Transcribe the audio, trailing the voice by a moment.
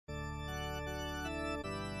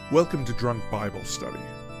Welcome to Drunk Bible Study.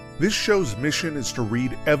 This show's mission is to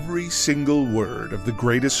read every single word of the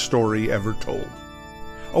greatest story ever told.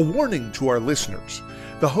 A warning to our listeners,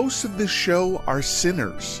 the hosts of this show are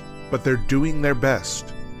sinners, but they're doing their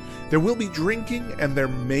best. There will be drinking and there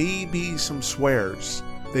may be some swears.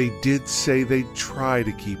 They did say they'd try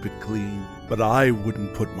to keep it clean, but I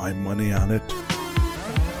wouldn't put my money on it.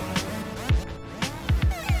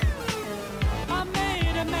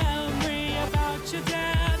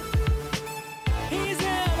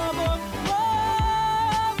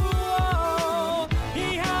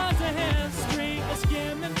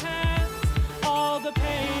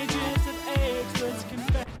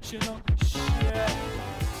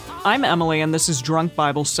 I'm Emily, and this is Drunk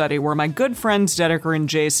Bible Study, where my good friends Dedeker and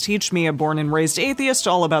Jase teach me, a born and raised atheist,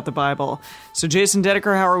 all about the Bible. So, Jason,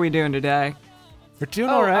 Dedeker, how are we doing today? We're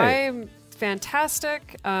doing all right. I'm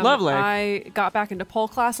fantastic. Lovely. I got back into pole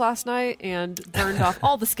class last night and burned off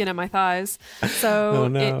all the skin on my thighs. So Oh,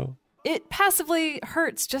 no. it passively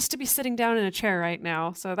hurts just to be sitting down in a chair right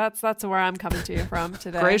now. So that's where I'm coming to you from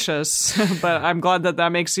today. Gracious. But I'm glad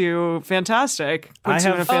that makes you fantastic. Puts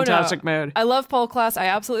you in a fantastic mood. I love pole class. I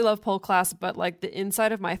absolutely love pole class, but like the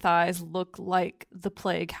inside of my thighs look like the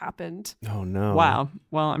plague happened. Oh, no. Wow.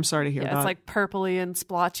 Well, I'm sorry to hear that. It's like purpley and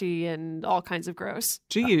splotchy and all kinds of gross.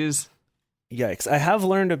 Jeez. Yikes. I have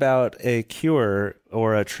learned about a cure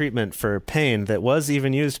or a treatment for pain that was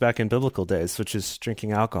even used back in biblical days, which is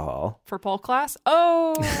drinking alcohol. For pole class?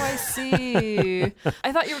 Oh, I see.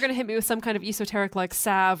 I thought you were going to hit me with some kind of esoteric like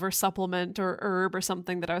salve or supplement or herb or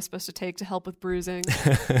something that I was supposed to take to help with bruising.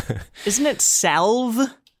 Isn't it salve?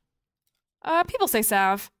 People say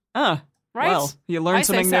salve. Ah. Right? Well, you learn I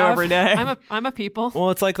say something new salve. every day. I'm a people.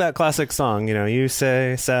 Well, it's like that classic song, you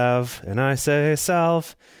say salve and I say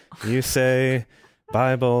salve. You say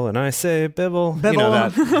Bible and I say Bibble. Bibble. You know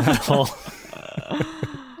that whole...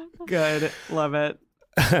 Good. Love it.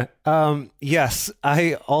 Yes,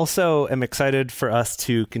 I also am excited for us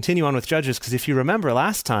to continue on with Judges, because if you remember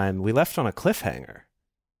last time, we left on a cliffhanger.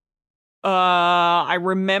 I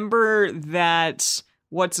remember that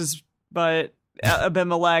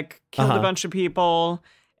Abimelech killed a bunch of people.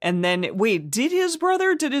 And then, wait, did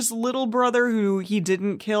his little brother who he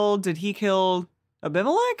didn't kill, did he kill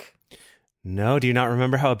Abimelech? No, do you not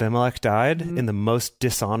remember how Abimelech died in the most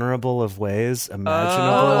dishonorable of ways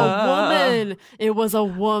imaginable? A woman. It was a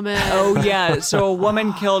woman. Oh, yeah. So a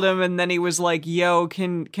woman killed him, and then he was like, yo,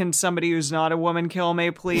 can somebody who's not a woman kill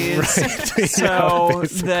me, please? Right. So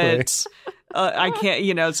basically. that I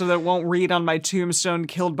can't, so that it won't read on my tombstone,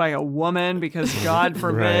 killed by a woman, because God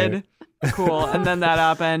forbid. Right. Cool. And then that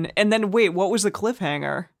happened. And then, wait, what was the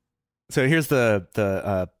cliffhanger? So here's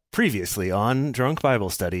the previously on Drunk Bible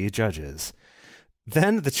Study, Judges.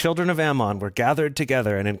 Then the children of Ammon were gathered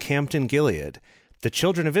together and encamped in Gilead. The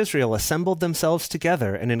children of Israel assembled themselves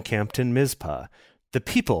together and encamped in Mizpah. The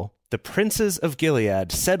people, the princes of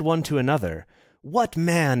Gilead, said one to another, "What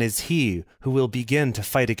man is he who will begin to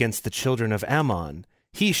fight against the children of Ammon?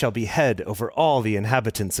 He shall be head over all the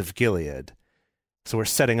inhabitants of Gilead." So we're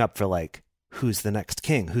setting up for who's the next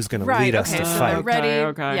king? Who's going to lead us to so fight? They're ready.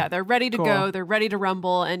 Okay. Yeah, they're ready to Cool. go. They're ready to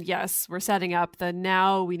rumble. And yes, we're setting up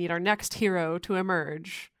now we need our next hero to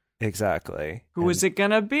emerge. Exactly. Who is it going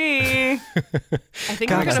to be? I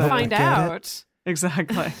think we're going to find out.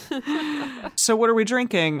 Exactly. So what are we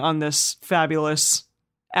drinking on this fabulous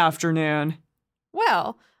afternoon?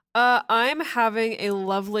 Well, I'm having a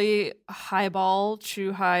lovely highball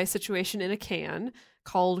Chuhai situation in a can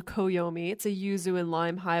called Koyomi. It's a yuzu and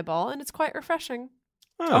lime highball, and it's quite refreshing.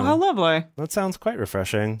 Oh, how lovely. That sounds quite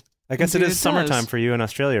refreshing. I guess Indeed it is it summertime does. for you in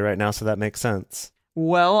Australia right now, so that makes sense.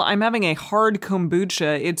 Well, I'm having a hard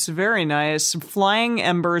kombucha. It's very nice. Flying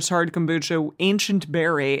Embers hard kombucha, ancient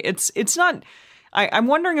berry. It's not... I'm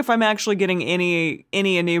wondering if I'm actually getting any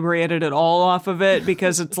inebriated at all off of it,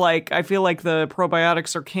 because it's I feel like the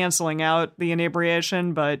probiotics are canceling out the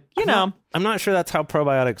inebriation, but I'm not sure that's how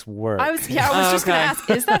probiotics work. I was just going to ask,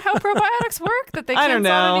 is that how probiotics work? That they I don't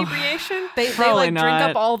cancel out know. inebriation? They Probably drink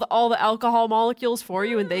not. up all the alcohol molecules for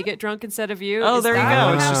you, and they get drunk instead of you. Oh, Is there you that go.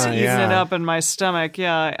 what It's just happens? eating it Yeah. up in my stomach.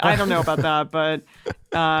 Yeah, I don't know about that, but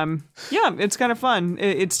yeah, it's kind of fun.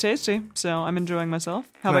 It's tasty, so I'm enjoying myself.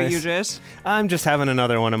 How about Nice. you, Jace? I'm just having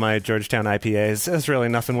another one of my Georgetown IPAs. There's really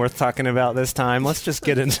nothing worth talking about this time. Let's just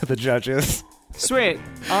get into the Judges. Sweet.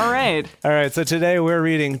 All right. All right, so today we're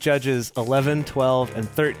reading Judges 11, 12, and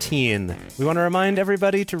 13. We want to remind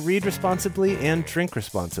everybody to read responsibly and drink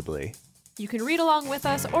responsibly. You can read along with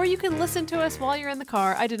us, or you can listen to us while you're in the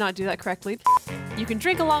car. I did not do that correctly. You can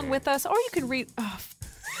drink along with us, or you can read... Oh,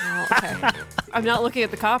 okay. I'm not looking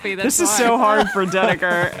at the copy. That's This is why. so hard for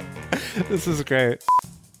Dedeker. This is great.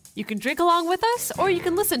 You can drink along with us, or you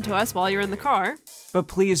can listen to us while you're in the car. But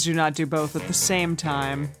please do not do both at the same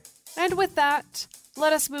time. And with that,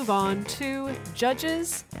 let us move on to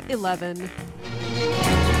Judges 11.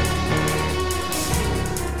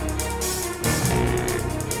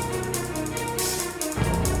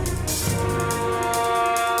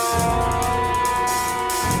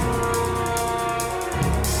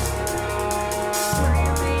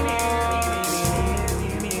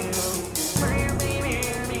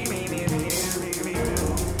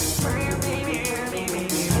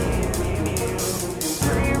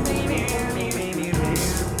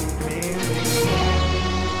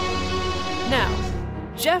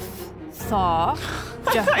 Jephthah.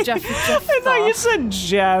 Jeff. I thought you said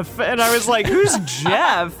Jeff, and I was like, who's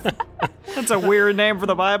Jeff? That's a weird name for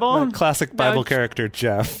the Bible. Classic Bible character,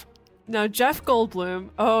 Jeff. No, Jeff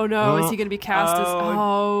Goldblum. Oh, no. Is he going to be cast as...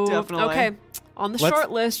 Oh, definitely. Okay. On the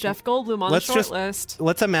short list, Jeff Goldblum on the short list.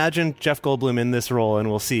 Let's imagine Jeff Goldblum in this role, and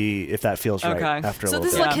we'll see if that feels right after a little bit. So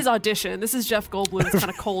this is like his audition. This is Jeff Goldblum's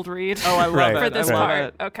kind of cold read. Oh, I love it. For this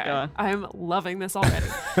part. Okay. Yeah. I'm loving this already.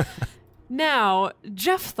 Now,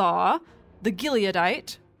 Jephthah, the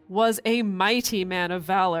Gileadite, was a mighty man of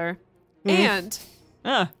valor, and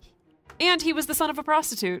he was the son of a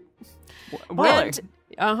prostitute. Really?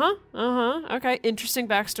 Okay, interesting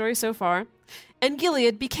backstory so far. And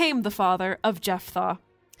Gilead became the father of Jephthah.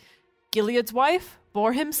 Gilead's wife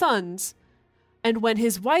bore him sons, and when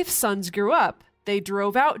his wife's sons grew up, they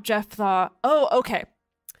drove out Jephthah. Oh, okay.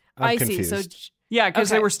 I'm confused. See. So, yeah, because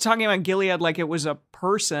they were talking about Gilead like it was a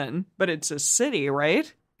person, but it's a city,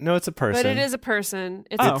 right? No, it's a person. But it is a person.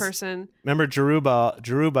 It's a person. Remember,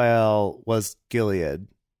 Jerubbaal was Gilead.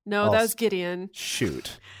 No, that was Gideon.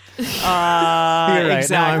 Shoot. Right.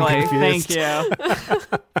 Exactly. Thank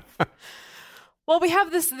you. Well, we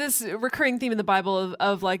have this recurring theme in the Bible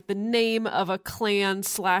of like the name of a clan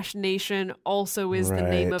 / nation also is the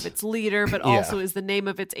name of its leader, but also is the name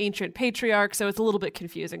of its ancient patriarch. So it's a little bit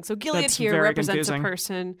confusing. So Gilead here represents a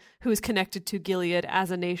person who is connected to Gilead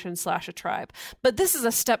as a nation / a tribe. But this is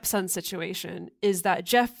a stepson situation, is that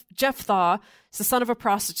Jephthah is the son of a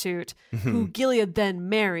prostitute who Gilead then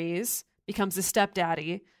marries, becomes his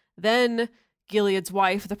stepdaddy. Then Gilead's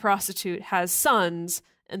wife, the prostitute, has sons,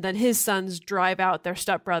 and then his sons drive out their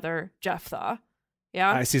stepbrother, Jephthah.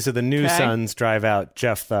 Yeah? I see. So the new sons drive out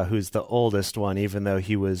Jephthah, who's the oldest one, even though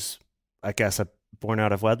he was, I guess, born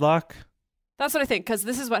out of wedlock? That's what I think, because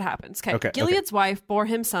this is what happens. Okay. Gilead's wife bore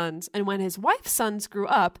him sons, and when his wife's sons grew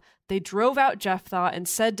up, they drove out Jephthah and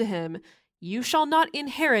said to him, "You shall not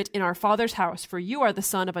inherit in our father's house, for you are the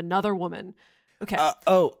son of another woman." Okay.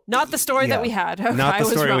 Not the story that we had. Okay, not the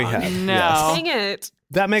story we had. No. Yes. Dang it.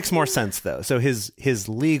 That makes more sense, though. So his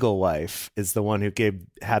legal wife is the one who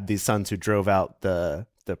had these sons who drove out the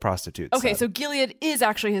prostitutes. Okay, so Gilead is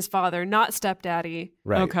actually his father, not stepdaddy.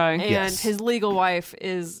 Right. Okay. And his legal wife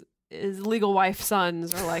his legal wife's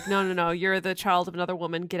sons are like, no, you're the child of another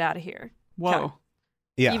woman. Get out of here. Whoa. Okay.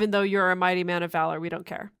 Yeah. Even though you're a mighty man of valor, we don't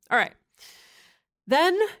care. All right.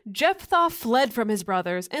 Then Jephthah fled from his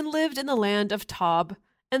brothers and lived in the land of Tob.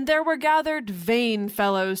 And there were gathered vain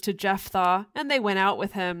fellows to Jephthah, and they went out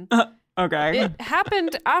with him. Okay. It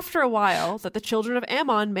happened after a while that the children of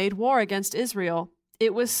Ammon made war against Israel.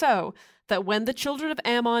 It was so that when the children of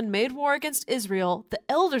Ammon made war against Israel, the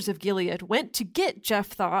elders of Gilead went to get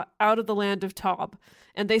Jephthah out of the land of Tob.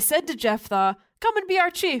 And they said to Jephthah, "Come and be our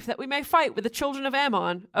chief, that we may fight with the children of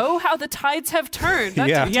Ammon." Oh, how the tides have turned. That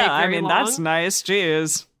didn't take very long. That's nice.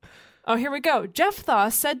 Jeez. Oh, here we go.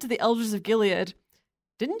 Jephthah said to the elders of Gilead,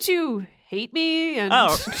 "Didn't you hate me and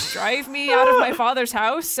drive me out of my father's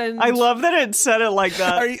house?" And I love that it said it like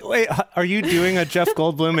that. Are you doing a Jeff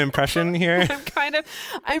Goldblum impression here?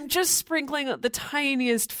 I'm just sprinkling the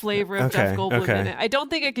tiniest flavor of Jeff Goldblum in it. I don't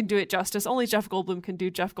think I can do it justice. Only Jeff Goldblum can do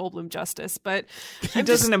Jeff Goldblum justice, but he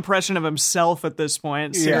does an impression of himself at this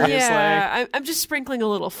point. Seriously. Yeah, I'm just sprinkling a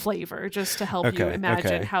little flavor just to help you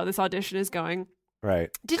imagine how this audition is going.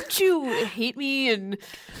 Right. Didn't you hate me and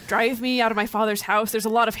drive me out of my father's house? There's a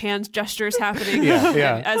lot of hand gestures happening,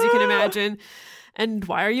 as you can imagine. And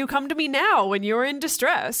why are you come to me now when you're in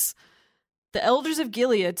distress? The elders of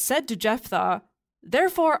Gilead said to Jephthah,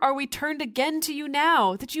 "Therefore are we turned again to you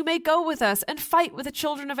now, that you may go with us and fight with the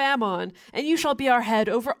children of Ammon, and you shall be our head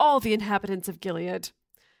over all the inhabitants of Gilead."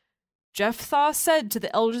 Jephthah said to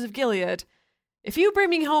the elders of Gilead, "If you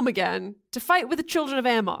bring me home again to fight with the children of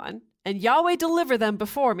Ammon, and Yahweh deliver them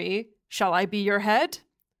before me, shall I be your head?"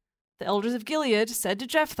 The elders of Gilead said to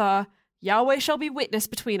Jephthah, "Yahweh shall be witness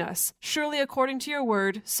between us. Surely according to your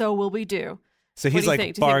word, so will we do." So he's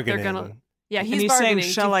like bargaining. Yeah, he's bargaining.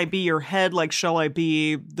 Saying, "Shall I be your head? Like, shall I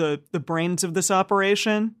be the brains of this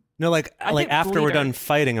operation?" No, like after we're leader. done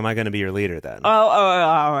fighting, am I going to be your leader then?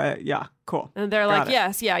 Yeah, cool. And they're Got like, it.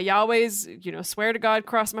 yes, yeah, Yahweh's, swear to God,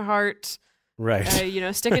 cross my heart, Right.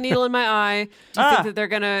 stick a needle in my eye. Do you think that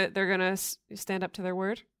they're gonna stand up to their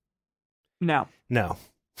word? No, No.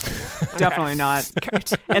 definitely not.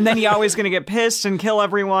 Great. And then Yahweh's going to get pissed and kill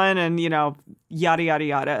everyone, and yada yada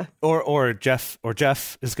yada. Or Jeff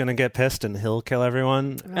is going to get pissed and he'll kill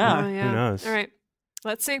everyone. Yeah. Who knows? All right,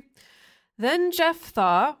 let's see. Then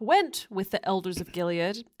Jephthah went with the elders of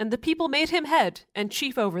Gilead, and the people made him head and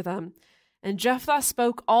chief over them. And Jephthah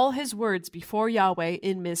spoke all his words before Yahweh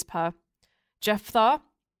in Mizpah. Jephthah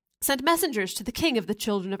sent messengers to the king of the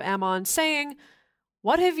children of Ammon, saying,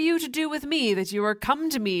 "What have you to do with me that you are come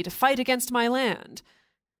to me to fight against my land?"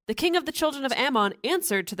 The king of the children of Ammon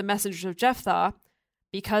answered to the messengers of Jephthah,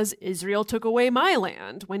 "Because Israel took away my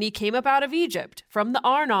land when he came up out of Egypt, from the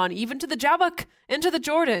Arnon even to the Jabbok and to the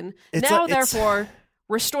Jordan. Therefore,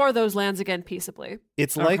 restore those lands again peaceably."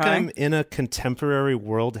 It's like Okay. I'm in a contemporary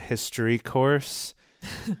world history course,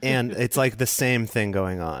 and it's like the same thing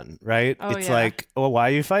going on, right? Oh, It's yeah. like, well, why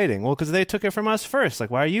are you fighting? Well, because they took it from us first. Like,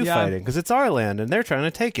 why are you Yeah. fighting? Because it's our land, and they're trying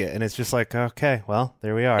to take it. And it's just like, okay, well,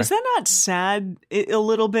 there we are. Is that not sad a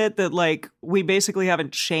little bit that we basically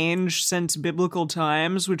haven't changed since biblical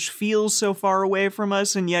times, which feels so far away from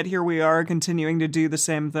us, and yet here we are continuing to do the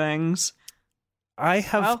same things? I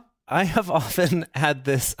have often had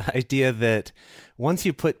this idea that once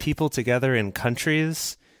you put people together in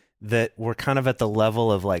countries, that we're kind of at the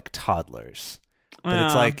level of like toddlers. But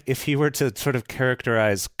it's Yeah. like if you were to sort of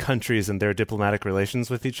characterize countries and their diplomatic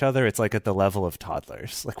relations with each other, it's like at the level of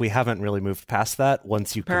toddlers. Like we haven't really moved past that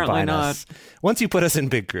once you Apparently combine not. us. Once you put us in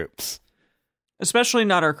big groups. Especially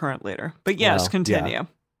not our current leader. But yes, Well, continue.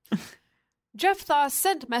 Jephthah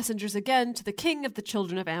sent messengers again to the king of the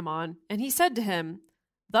children of Ammon, and he said to him,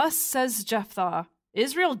 "Thus says Jephthah,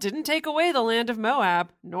 Israel didn't take away the land of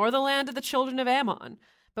Moab, nor the land of the children of Ammon.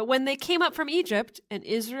 But when they came up from Egypt, and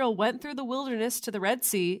Israel went through the wilderness to the Red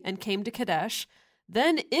Sea and came to Kadesh,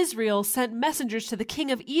 then Israel sent messengers to the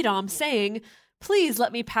king of Edom, saying, 'Please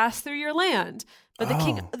let me pass through your land.' But the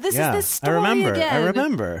king, this is this story again. I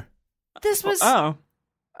remember. This was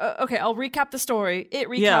okay, I'll recap the story. It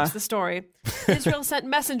recaps Yeah. the story. Israel sent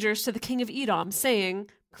messengers to the king of Edom, saying,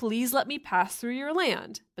 'Please let me pass through your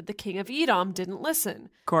land.' But the king of Edom didn't listen.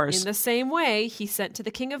 Of course. In the same way, he sent to the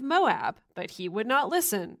king of Moab, but he would not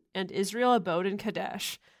listen, and Israel abode in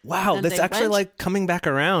Kadesh. Wow, Then that's they actually went- like coming back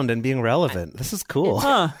around and being relevant. This is cool.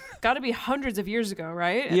 Huh. Got to be hundreds of years ago,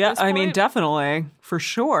 right? At Yeah, this I mean, point? definitely. For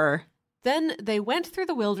sure. Then they went through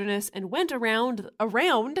the wilderness and went around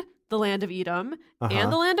the land of Edom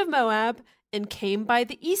and the land of Moab, and came by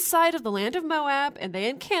the east side of the land of Moab, and they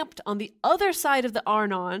encamped on the other side of the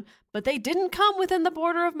Arnon, but they didn't come within the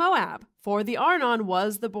border of Moab, for the Arnon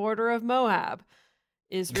was the border of Moab.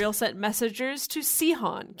 Israel sent messengers to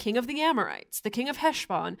Sihon, king of the Amorites, the king of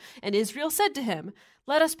Heshbon, and Israel said to him,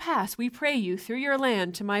 'Let us pass, we pray you, through your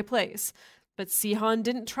land to my place.' But Sihon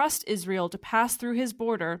didn't trust Israel to pass through his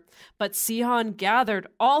border. But Sihon gathered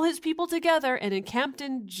all his people together and encamped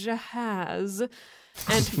in Jahaz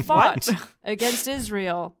and fought against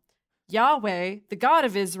Israel. Yahweh, the God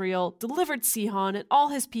of Israel, delivered Sihon and all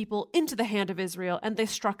his people into the hand of Israel, and they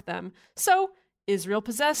struck them. So Israel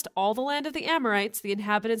possessed all the land of the Amorites, the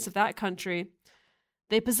inhabitants of that country.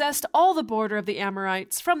 They possessed all the border of the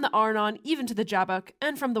Amorites, from the Arnon even to the Jabbok,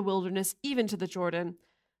 and from the wilderness even to the Jordan.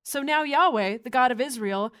 So now Yahweh, the God of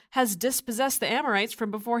Israel, has dispossessed the Amorites from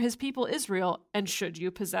before his people Israel, and should you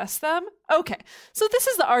possess them? Okay, so this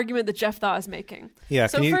is the argument that Jephthah is making. Yeah,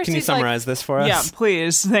 So can you first he's like- summarize this for us? Yeah,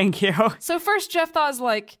 please. Thank you. So first Jephthah's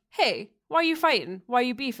like, "Hey, why are you fighting? Why are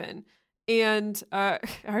you beefing?" And I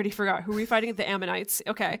already forgot who we fighting, the Ammonites.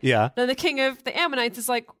 Okay. Yeah. Then the king of the Ammonites is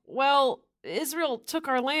like, "Well, Israel took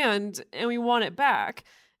our land and we want it back."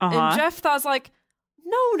 Uh-huh. And Jephthah's like,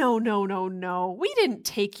 No. We didn't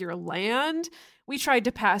take your land. We tried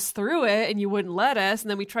to pass through it and you wouldn't let us. And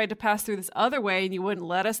then we tried to pass through this other way and you wouldn't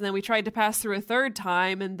let us. And then we tried to pass through a third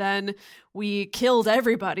time and then we killed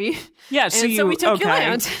everybody. Yeah, And so we took your okay,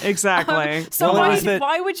 land. exactly. So Well, it was that-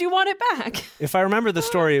 why would you want it back? If I remember the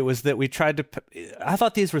story, it was that we tried to. I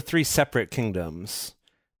thought these were three separate kingdoms,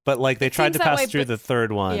 but like they tried seems to that pass way, through but- the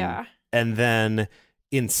third one, Yeah. and then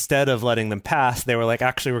instead of letting them pass, they were like,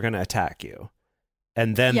 "Actually, we're going to attack you,"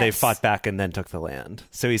 and then they Yes. fought back and then took the land.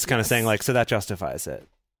 So he's kind of saying like, so that justifies it.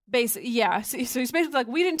 Yeah. So he's basically like,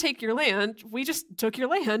 we didn't take your land. We just took your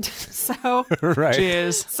land. So Right.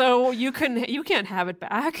 Jeez. So you can't have it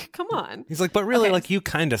back. Come on. He's like, but really, Okay. like, you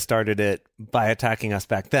kind of started it by attacking us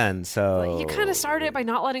back then. So Like, you kind of started it by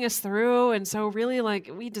not letting us through, and so really, like,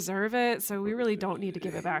 we deserve it. So we really don't need to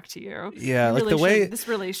give it back to you. Yeah, We like, really the way- shouldn't- this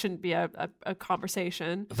really shouldn't be a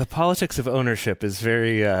conversation. the politics of ownership is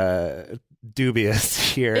very dubious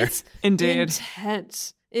here. It's Indeed.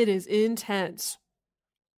 intense. It is intense.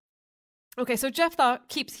 Okay, so Jephthah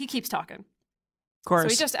keeps talking. Of course. So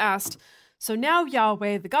he just asked, so now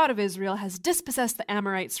Yahweh, the God of Israel, has dispossessed the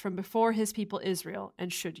Amorites from before his people Israel,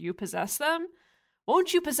 and should you possess them?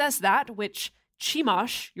 Won't you possess that which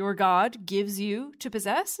Chemosh, your God, gives you to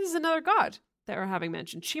possess? This is another god that we're having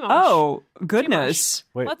mentioned. Chemosh. Oh, goodness.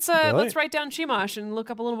 Wait, Let's really? write down Chemosh and look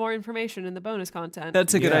up a little more information in the bonus content.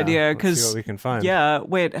 That's a good Yeah, idea. let's see Because, what we can find. yeah,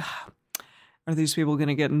 wait. Are these people going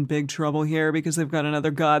to get in big trouble here because they've got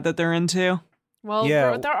another god that they're into? Well,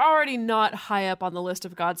 Yeah. they're already not high up on the list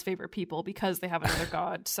of God's favorite people because they have another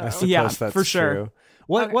god. So I suppose Yeah, that's for sure. true.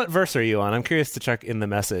 What Okay. what verse are you on? I'm curious to check in the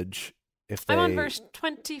message if they. I'm on verse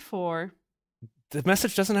 24. The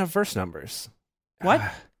message doesn't have verse numbers. What?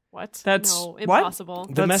 What? That's- no, what? impossible.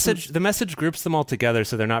 The message groups them all together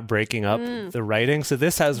so they're not breaking up the writing. So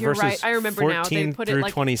this has You're verses right. I remember now. They 14 put it through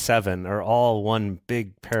like- 27 are all one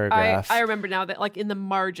big paragraph. I remember now that like in the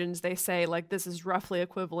margins they say like this is roughly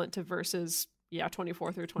equivalent to verses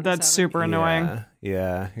 24 through 27. That's super annoying.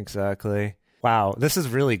 Yeah, exactly. Wow, this is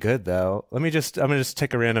really good though. I'm gonna just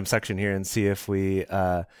take a random section here and see if we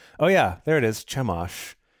oh yeah, there it is,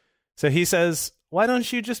 Chemosh. So he says, why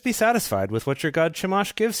don't you just be satisfied with what your god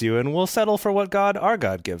Chemosh gives you, and we'll settle for what God our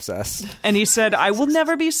God gives us. And he said, I will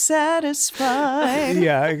never be satisfied.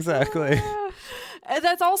 Yeah, exactly. And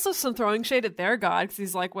that's also some throwing shade at their God because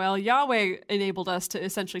he's like, well, Yahweh enabled us to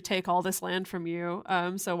essentially take all this land from you.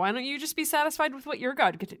 So why don't you just be satisfied with what your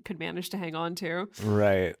God could manage to hang on to?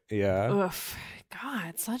 Right. Yeah. Oof.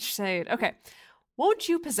 God, such shade. Okay. Won't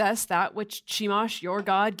you possess that which Chemosh, your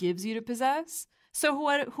God, gives you to possess?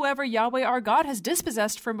 So whoever Yahweh our God has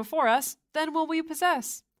dispossessed from before us, then will we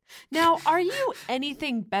possess. Now, are you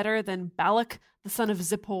anything better than Balak, the son of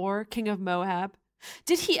Zippor, king of Moab?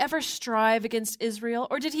 Did he ever strive against Israel,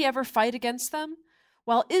 or did he ever fight against them?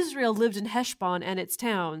 While Israel lived in Heshbon and its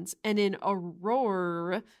towns, and in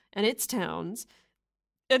Aroer and its towns,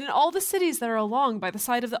 and in all the cities that are along by the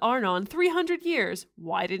side of the Arnon 300 years,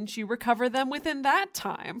 why didn't you recover them within that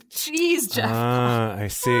time? Jeez, Jeff. I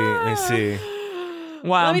see.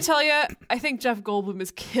 Wow. Let me tell you, I think Jeff Goldblum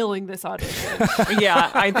is killing this audition. Yeah,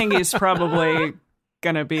 I think he's probably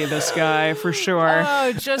going to be this guy for sure.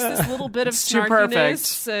 Oh, just this little bit of It's too perfect.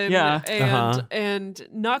 snarkiness and, Yeah. and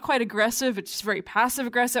not quite aggressive. It's just very passive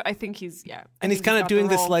aggressive. I think he's, I And he's think kind of got the doing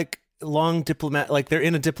this role. like long diplomat, like they're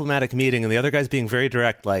in a diplomatic meeting and the other guy's being very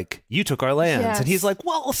direct, like, you took our lands. Yes. And he's like,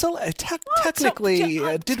 well, so technically, did we?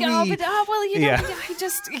 Well, you know, Yeah. I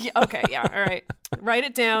just, okay, yeah, all right. Write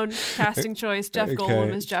it down. Casting choice. Jeff Okay.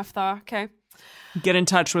 Goldblum is Jephthah. Okay. Get in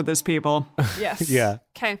touch with his people. Yes. Yeah.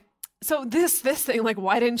 Okay. So this thing, like,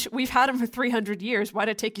 why didn't we've had them for 300 years? Why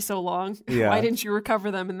did it take you so long? Yeah. Why didn't you recover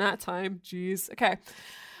them in that time? Jeez. Okay.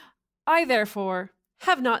 I therefore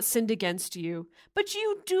have not sinned against you, but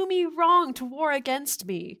you do me wrong to war against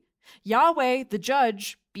me. Yahweh, the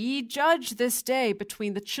judge, be judge this day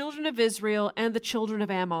between the children of Israel and the children of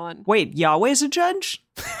Ammon. Wait, Yahweh's a judge?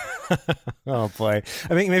 Oh boy. I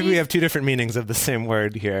think maybe we have two different meanings of the same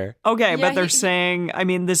word here. Okay, Yeah, but they're he- saying, I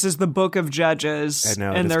mean, this is the book of Judges. I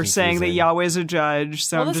know, it and is they're saying that confusing. Yahweh's a judge.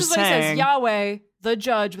 So Well, I'm this just is what he says: saying, Yahweh, the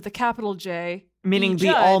judge with a capital J, meaning the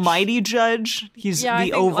judge, almighty judge. He's Yeah, I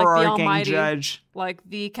the think, like, the overarching almighty. judge. like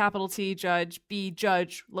the capital T judge, be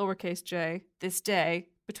judge, lowercase j, this day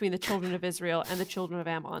between the children of Israel and the children of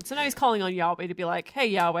Ammon. So now he's calling on Yahweh to be like, hey,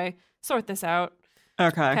 Yahweh, sort this out.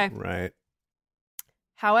 Okay. Okay. Right.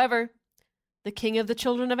 However, the king of the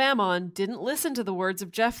children of Ammon didn't listen to the words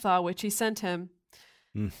of Jephthah, which he sent him.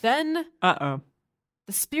 Then Uh-oh.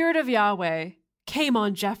 the spirit of Yahweh came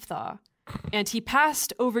on Jephthah, and he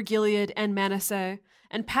passed over Gilead and Manasseh,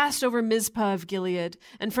 and passed over Mizpah of Gilead,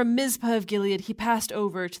 and from Mizpah of Gilead he passed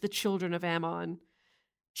over to the children of Ammon.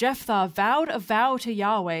 Jephthah vowed a vow to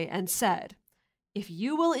Yahweh and said, if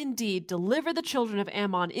you will indeed deliver the children of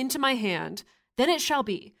Ammon into my hand, then it shall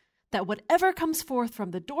be that whatever comes forth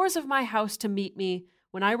from the doors of my house to meet me,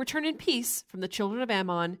 when I return in peace from the children of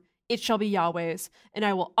Ammon, it shall be Yahweh's, and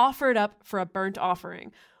I will offer it up for a burnt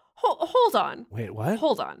offering. Hold on. Wait, what?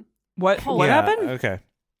 Hold on. What Hold Yeah, happened? Okay.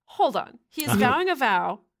 Hold on. He is vowing a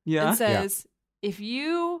vow Yeah. and says, if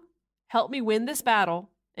you help me win this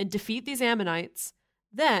battle and defeat these Ammonites,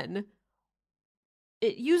 then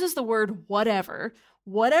it uses the word whatever.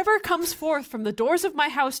 Whatever comes forth from the doors of my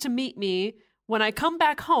house to meet me, when I come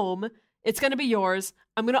back home, it's going to be yours.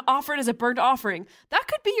 I'm going to offer it as a burnt offering. That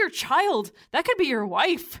could be your child. That could be your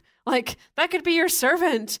wife. Like, that could be your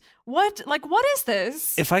servant. What is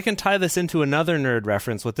this? If I can tie this into another nerd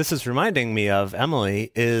reference, what this is reminding me of,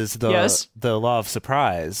 Emily, is the law of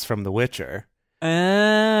surprise from The Witcher.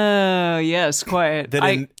 Oh, yes, quite.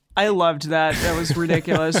 I loved that. That was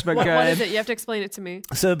ridiculous, but good. What is it? You have to explain it to me.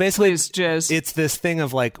 So basically, Please, it's this thing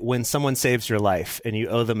of like when someone saves your life and you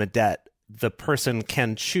owe them a debt, the person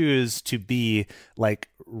can choose to be like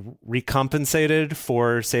recompensated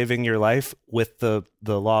for saving your life with the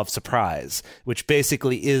law of surprise, which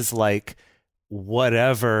basically is like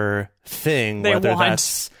whatever thing, they whether want.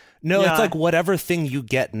 that's it's like whatever thing you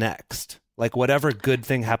get next, like whatever good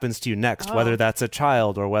thing happens to you next, whether that's a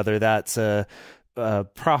child or whether that's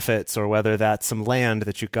profits or whether that's some land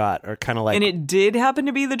that you got, or kind of like. And it did happen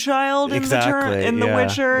to be the child in The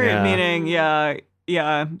Witcher, meaning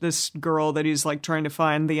this girl that he's like trying to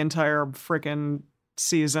find the entire freaking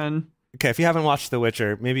season. Okay, if you haven't watched The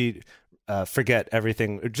Witcher, maybe forget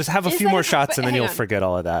everything. Just have a few more shots and then you'll forget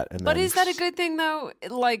all of that. But is that a good thing though?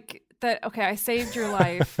 Like that, okay, I saved your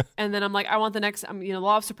life and then I'm like, I want the next,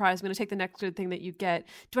 law of surprise, I'm going to take the next good thing that you get.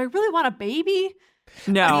 Do I really want a baby?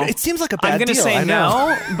 No. It seems like a bad I'm going to say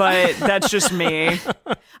no, but that's just me.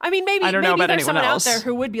 I mean, maybe there's someone else out there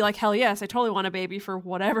who would be like, hell yes, I totally want a baby for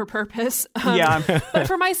whatever purpose. Yeah. But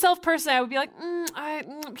for myself personally, I would be like,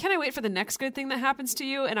 can I wait for the next good thing that happens to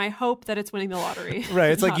you? And I hope that it's winning the lottery.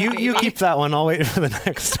 Right. It's like, you keep that one. I'll wait for the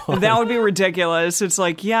next one. That would be ridiculous. It's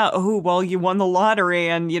like, you won the lottery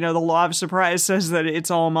and, the law of surprise says that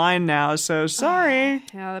it's all mine now. So sorry.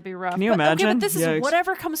 Yeah, that'd be rough. Can you imagine? Okay, but this is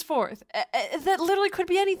whatever comes forth. That literally could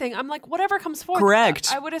be anything. I'm like, whatever comes forth.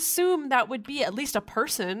 Correct. I would assume that would be at least a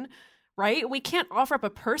person, right? We can't offer up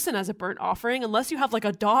a person as a burnt offering unless you have like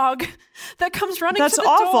a dog that comes running to the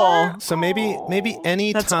door. So maybe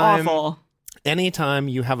anytime. That's awful. Anytime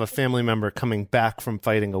you have a family member coming back from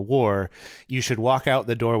fighting a war, you should walk out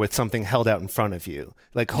the door with something held out in front of you.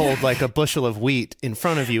 Like hold like a bushel of wheat in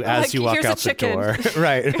front of you as you walk out the door.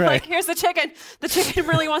 Right. Like, here's the chicken. The chicken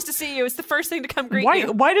really wants to see you. It's the first thing to come greet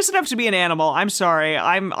you. Why does it have to be an animal? I'm sorry.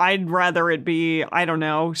 I'd rather it be, I don't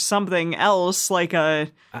know, something else like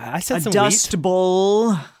a dust wheat.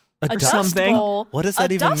 bowl. A something. Dust bowl. What does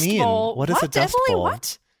that even mean? What is a dust Emily, bowl?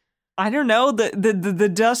 What? I don't know.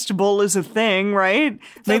 The dust bowl is a thing, right?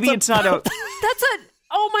 Maybe it's not a. That's a.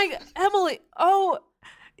 Oh my, Emily. Oh.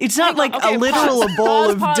 It's not like a literal bowl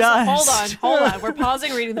of dust. Hold on. We're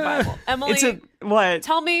pausing reading the Bible. Emily, what?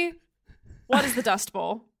 Tell me, what is the dust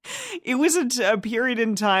bowl? It was a period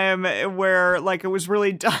in time where like it was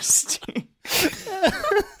really dusty.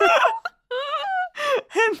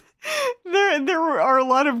 And there are a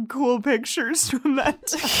lot of cool pictures from that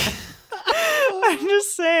time. I'm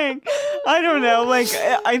just saying. I don't know. Like,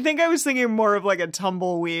 I think I was thinking more of like a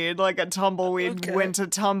tumbleweed. Like a tumbleweed went to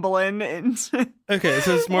tumbling. Okay,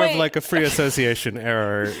 so it's more of like a free association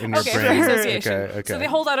error in your brain. Free association. Okay. So they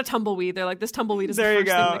hold out a tumbleweed. They're like, this tumbleweed is the first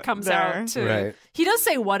thing that comes out. Right. He does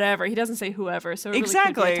say whatever. He doesn't say whoever. So it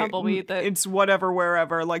really could be a tumbleweed that it's whatever,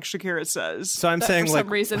 wherever, like Shakira says. So I'm saying, for like,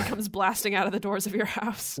 some reason comes blasting out of the doors of your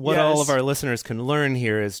house. What all of our listeners can learn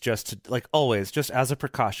here is just to, like, always, just as a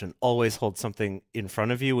precaution, always hold something in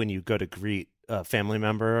front of you when you go to greet a family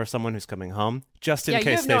member or someone who's coming home, just in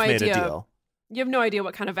case they've made a deal. You have no idea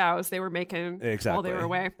what kind of vows they were making while they were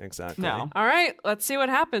away. Exactly. No. All right, let's see what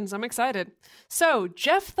happens. I'm excited. So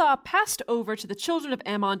Jephthah passed over to the children of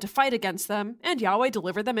Ammon to fight against them, and Yahweh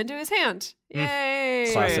delivered them into his hand.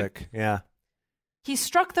 Yay! Classic, yeah. He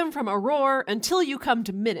struck them from Auror until you come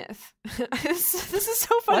to Minnith. This is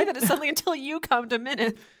so funny that it's suddenly until you come to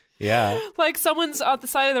Minnith. Yeah. Like someone's on the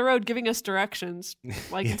side of the road giving us directions.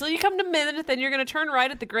 Like, until you come to Minnith, then you're going to turn right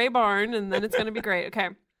at the Gray Barn, and then it's going to be great. Okay.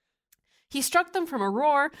 He struck them from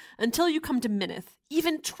Auror until you come to Minnith,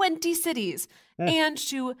 even 20 cities, and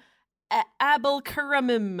to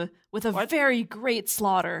Abel-Keramim with a very great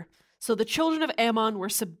slaughter. So the children of Ammon were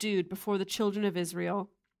subdued before the children of Israel.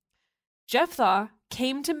 Jephthah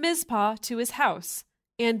came to Mizpah to his house,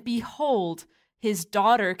 and behold, his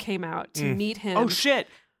daughter came out to meet him. Oh, shit.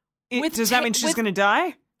 Does that mean she's going to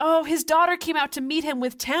die? Oh, his daughter came out to meet him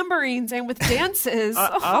with tambourines and with dances.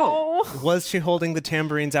 Was she holding the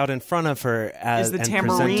tambourines out in front of her Is the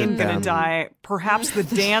tambourine going to die? Perhaps the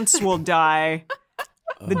dance will die.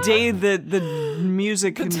 The day that the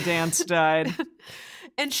music and dance died.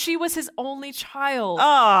 And she was his only child.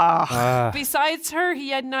 Ah. Besides her, he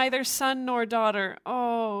had neither son nor daughter.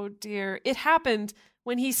 Oh, dear. It happened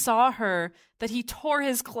when he saw her that he tore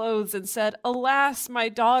his clothes and said, "Alas, my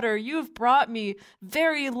daughter, you have brought me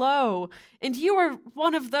very low, and you are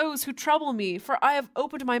one of those who trouble me, for I have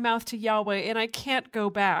opened my mouth to Yahweh, and I can't go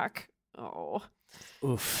back." Oh.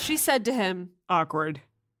 Oof. She said to him, Awkward.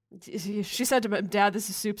 She said to him, "Dad, this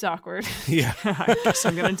is soup's awkward." Yeah. I guess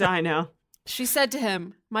I'm going to die now. She said to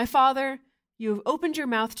him, "My father, you have opened your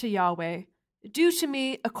mouth to Yahweh. Do to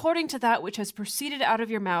me according to that which has proceeded out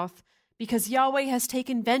of your mouth, because Yahweh has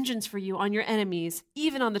taken vengeance for you on your enemies,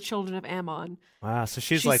 even on the children of Ammon." Wow, so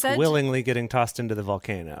she's She said- willingly getting tossed into the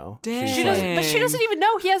volcano. Dang. She's She like- doesn't, but she doesn't even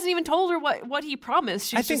know. He hasn't even told her what he promised.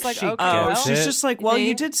 She's I think just like, she okay, Oh, gets well. she's it. just like, well, you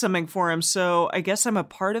Me? did something for him, so I guess I'm a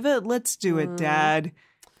part of it. Let's do it, Dad.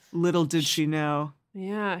 Little did she know.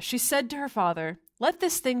 Yeah. She said to her father, "Let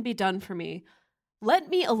this thing be done for me. Let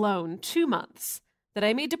me alone 2 months, that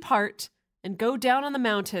I may depart and go down on the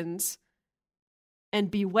mountains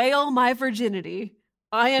and bewail my virginity,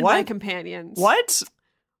 I and my What? companions." What?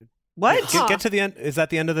 What? Get to the end. Is that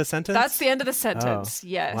the end of the sentence? That's the end of the sentence.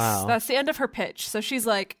 Yes. wow. That's the end of her pitch. So she's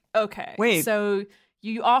like, okay. Wait. So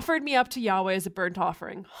you offered me up to Yahweh as a burnt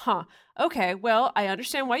offering. Huh. Okay. Well, I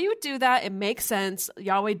understand why you would do that. It makes sense.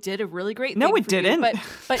 Yahweh did a really great No, thing it for you. didn't.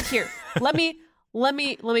 But here, let me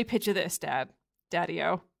pitch you this,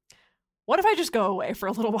 Daddy-o. What if I just go away for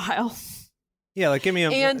a little while? Yeah, like give me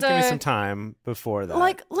And, some time before that.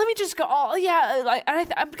 Like, let me just go. Oh, yeah. Like,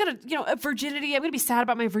 I'm gonna, virginity. I'm gonna be sad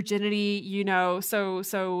about my virginity.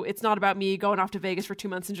 So it's not about me going off to Vegas for 2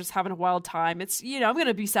 months and just having a wild time. It's, I'm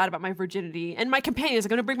gonna be sad about my virginity, and my companions are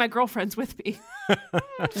gonna bring my girlfriends with me.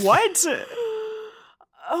 What?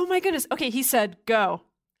 Oh my goodness. Okay, he said, "Go."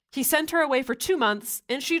 He sent her away for 2 months,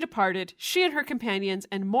 and she departed, she and her companions,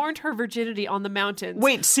 and mourned her virginity on the mountains.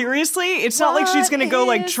 Wait, seriously? It's not like she's gonna go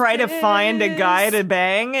like is try to find a guy this? to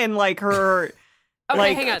bang and like her. Okay,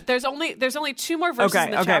 like- hang on. There's only 2 more verses Okay,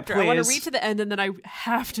 in the okay, chapter. I want to please. read to the end, and then I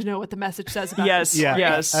have to know what the message says about Yes, this. yeah,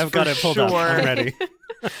 yes, I've got for it pulled up. sure. I'm ready.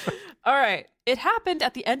 All right. It happened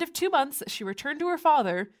at the end of 2 months that she returned to her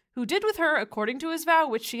father, who did with her according to his vow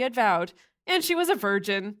which she had vowed, and she was a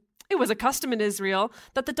virgin. It was a custom in Israel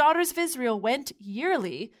that the daughters of Israel went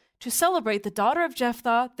yearly to celebrate the daughter of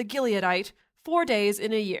Jephthah, the Gileadite, 4 days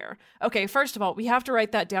in a year. Okay, first of all, we have to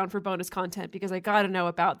write that down for bonus content because I got to know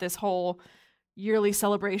about this whole yearly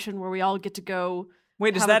celebration where we all get to go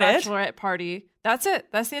Wait, is have that a it? bachelorette party. That's it.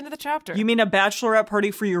 That's the end of the chapter. You mean a bachelorette party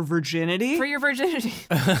for your virginity? for your virginity.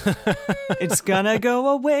 It's gonna go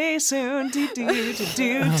away soon. Do, do, do, do,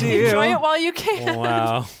 do. Enjoy it while you can.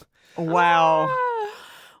 Wow. Wow.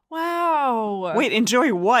 Wow. Wait,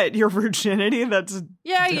 enjoy what? Your virginity? That's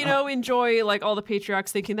Yeah, enjoy like all the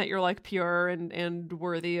patriarchs thinking that you're like pure and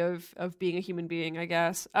worthy of being a human being, I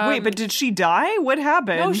guess. wait, but did she die? What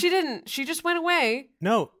happened? no, she didn't. She just went away.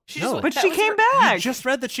 No, She just- no. But that she was came her- back. You just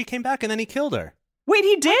read that she came back and then he killed her. Wait,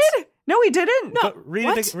 he did? No, he didn't. Go, read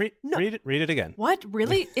what? it. No. Read it again. What?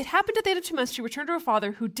 Really? It happened at the end of 2 months. She returned to her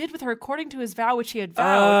father, who did with her according to his vow, which he had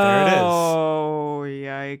vowed. There it is. Oh,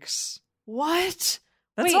 yikes. What?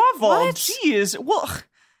 That's Wait, awful. what? Jeez. Well,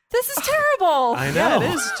 This is terrible. I know. yeah,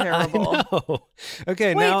 it is terrible. I know.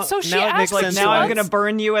 Okay, Wait, now, so she now it makes asked, like, sense. Now I'm why- going to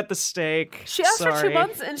burn you at the stake. She asked for 2 Sorry.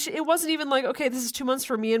 months, and it wasn't even like, okay, this is 2 months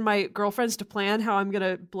for me and my girlfriends to plan how I'm going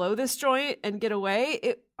to blow this joint and get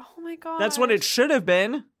away. Oh my God. That's what it should have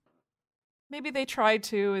been. Maybe they tried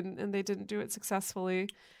to and they didn't do it successfully.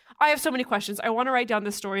 I have so many questions. I want to write down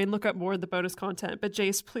this story and look up more of the bonus content. But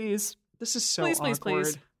Jace, please. This is so Please, please, awkward.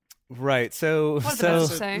 please. Right. So What did the message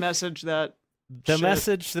so say? Message that the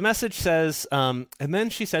shit. message says, and then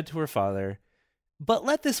she said to her father, "But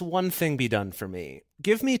let this one thing be done for me.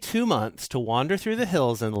 Give me 2 months to wander through the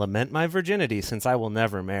hills and lament my virginity, since I will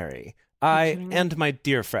never marry. I kidding me? and my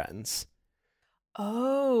dear friends."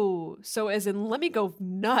 Oh, so as in, let me go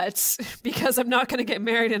nuts because I'm not going to get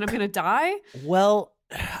married and I'm going to die? Well,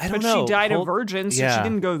 I don't But know. she died a Hold- virgin, so yeah. she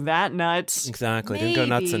didn't go that nuts. Exactly. Didn't go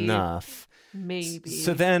nuts Maybe. enough. Maybe.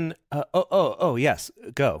 So then, oh, yes,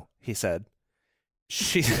 go, he said.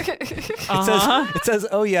 She it says,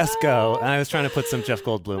 "Oh yes, go." And I was trying to put some Jeff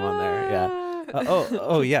Goldblum on there. Yeah.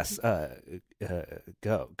 Oh yes.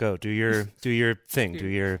 Go. Do your thing. Do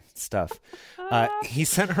your stuff. He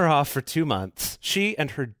sent her off for 2 months. She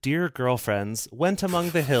and her dear girlfriends went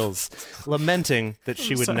among the hills, lamenting that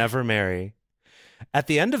she would never marry. At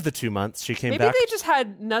the end of the 2 months, she came Maybe back. they just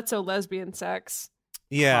had nutso lesbian sex.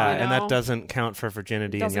 Yeah, you and know? that doesn't count for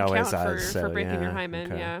virginity in Doesn't Yahweh's count for- eyes. for so, breaking yeah, your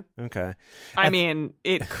hymen, okay. yeah. Okay. I mean,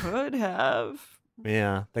 it could have.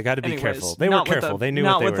 Yeah, they got to be Anyways, careful. They were not with careful. a- They knew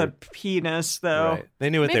not what they with were. a penis, though. Right. They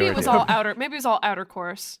knew what Maybe they it were was doing. all outer. Maybe it was all outer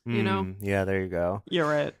course. You know. Yeah, there you go. You're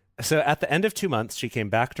right. So at the end of 2 months, she came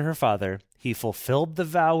back to her father. He fulfilled the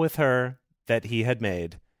vow with her that he had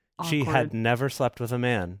made. Awkward. She had never slept with a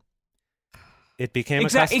man. It became a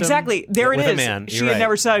custom. Exactly. There it with is. A man. She had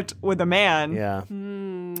never slept with a man. Yeah.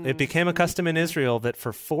 It became a custom in Israel that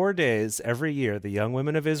for 4 days every year, the young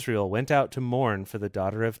women of Israel went out to mourn for the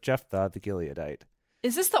daughter of Jephthah the Gileadite.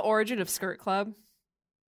 Is this the origin of Skirt Club?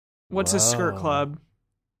 What's a skirt club?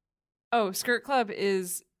 Oh, Skirt Club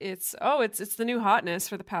is it's the new hotness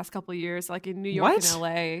for the past couple of years. Like in New York and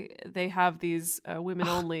LA, they have these women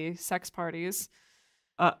only sex parties.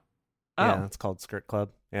 Yeah, it's called Skirt Club.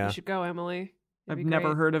 Yeah. You should go, Emily. I've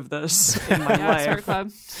never heard of this in my life. Skirt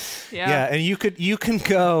Club. Yeah, and you can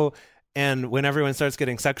go, and when everyone starts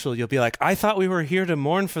getting sexual, you'll be like, I thought we were here to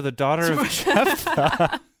mourn for the daughter of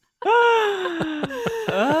Jephthah.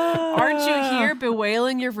 Aren't you here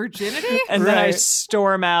bewailing your virginity? And then I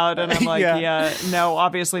storm out and I'm like, no,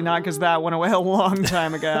 obviously not, because that went away a long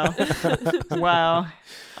time ago. Wow.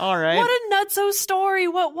 All right. What a nutso story.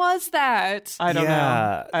 What was that? I don't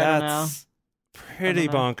know. I don't know. Pretty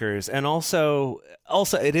bonkers. And also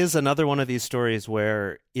it is another one of these stories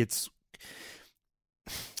where it's,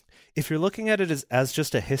 if you're looking at it as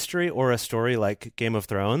just a history or a story like Game of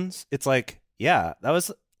Thrones, it's like, yeah, that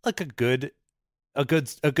was like a good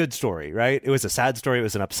story, right? It was a sad story, it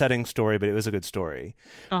was an upsetting story, but it was a good story.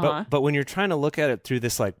 But when you're trying to look at it through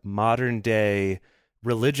this like modern day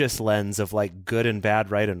religious lens of like good and bad,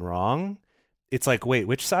 right and wrong, it's like, wait,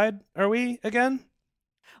 which side are we again?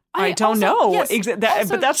 I don't know. Yes,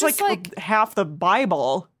 but that's like half the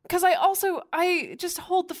Bible. Because I just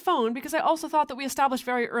hold the phone because I also thought that we established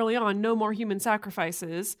very early on no more human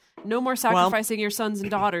sacrifices, no more sacrificing your sons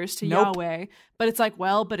and daughters to Yahweh. But it's like,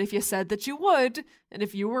 well, but if you said that you would, and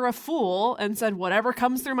if you were a fool and said whatever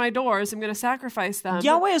comes through my doors, I'm going to sacrifice them.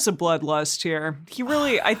 Yahweh is a bloodlust here. He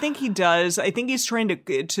really, I think he does. I think he's trying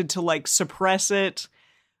to like suppress it.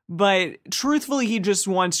 But truthfully, he just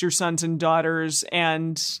wants your sons and daughters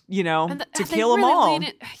and to kill them all.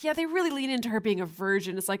 They really lean into her being a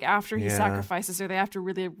virgin. It's like after he sacrifices her, they have to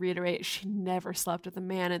really reiterate she never slept with a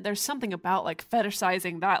man. And there's something about like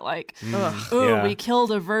fetishizing that, like, we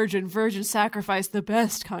killed a virgin sacrifice, the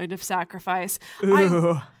best kind of sacrifice.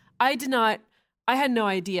 I had no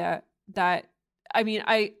idea that,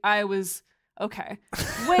 I was... Okay.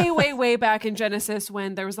 Way back in Genesis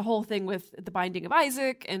when there was the whole thing with the binding of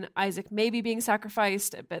Isaac and Isaac maybe being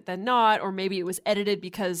sacrificed, but then not, or maybe it was edited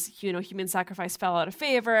because, human sacrifice fell out of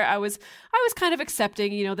favor. I was kind of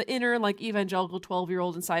accepting, the inner like evangelical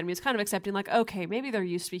 12-year-old inside me was kind of accepting like, okay, maybe there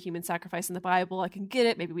used to be human sacrifice in the Bible. I can get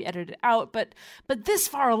it. Maybe we edited it out. But this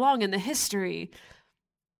far along in the history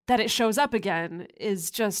that it shows up again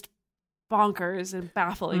is just bonkers and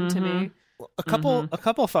baffling to me. A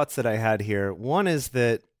couple thoughts that I had here. One is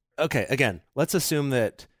that, okay, again, let's assume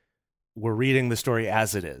that we're reading the story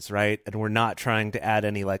as it is, right? And we're not trying to add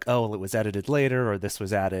any like, oh, well, it was edited later or this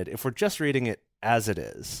was added. If we're just reading it as it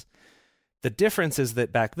is, the difference is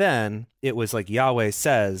that back then it was like Yahweh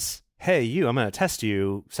says, hey, I'm going to test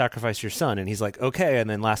you, sacrifice your son. And he's like, okay. And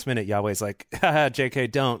then last minute, Yahweh's like, haha,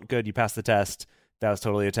 JK, don't. Good, you passed the test. That was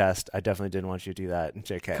totally a test. I definitely didn't want you to do that.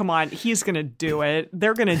 JK. Come on. He's going to do it.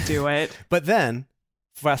 They're going to do it. But then,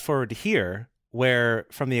 fast forward to here, where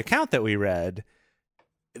from the account that we read,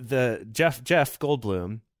 the Jeff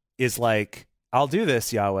Goldblum is like, I'll do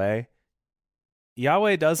this, Yahweh.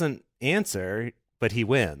 Yahweh doesn't answer, but he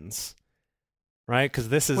wins. Right? Because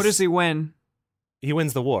this is... What does he win? He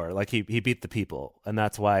wins the war. Like, he beat the people. And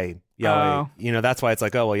that's why... Yahweh, that's why it's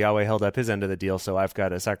like, oh, well, Yahweh held up his end of the deal, so I've got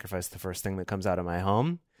to sacrifice the first thing that comes out of my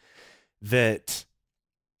home. That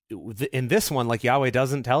in this one, like, Yahweh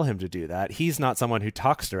doesn't tell him to do that. He's not someone who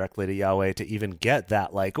talks directly to Yahweh to even get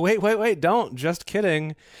that, like, wait, don't, just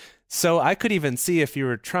kidding. So I could even see if you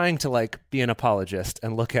were trying to like be an apologist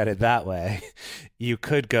and look at it that way, you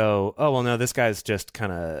could go, oh, well, no, this guy's just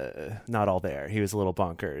kind of not all there. He was a little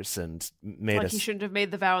bonkers and made us... He shouldn't have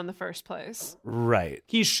made the vow in the first place. Right.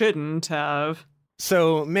 He shouldn't have.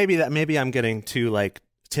 So maybe I'm getting too like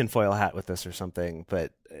tinfoil hat with this or something.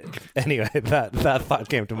 But anyway, that thought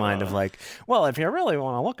came to mind of like, well, if you really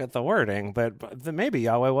want to look at the wording, but maybe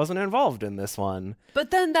Yahweh wasn't involved in this one.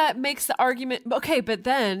 But then that makes the argument, okay, but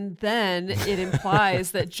then it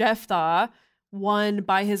implies that Jephthah won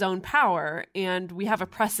by his own power, and we have a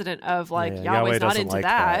precedent of like Yahweh's not into like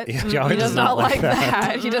that. Yahweh he does not like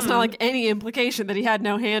that. He does not like any implication that he had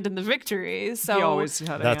no hand in the victory. So he always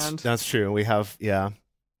had a hand. That's true. We have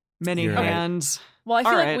many hands. Right. Well, I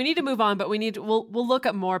feel like we need to move on, but we'll look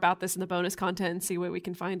up more about this in the bonus content and see what we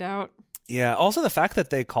can find out. Yeah. Also, the fact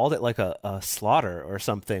that they called it like a slaughter or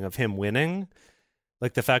something of him winning,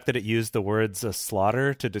 Like the fact that it used the words a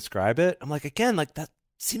slaughter to describe it. I'm like, again, like that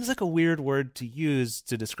seems like a weird word to use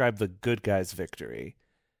to describe the good guys' victory.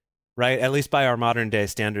 Right? At least by our modern day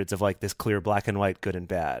standards of like this clear black and white good and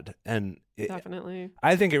bad. And Definitely.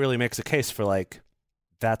 I think it really makes a case for like,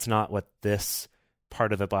 that's not what this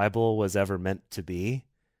part of the Bible was ever meant to be.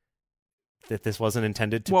 That this wasn't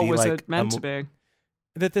intended to be like... What was it meant to be?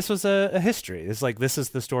 That this was a history. It's like, this is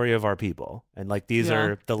the story of our people. And like, these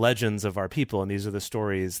are the legends of our people. And these are the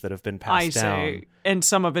stories that have been passed down. And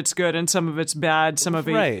some of it's good and some of it's bad. Some of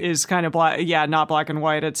it is kind of black. Yeah, not black and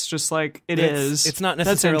white. It's just like, it's not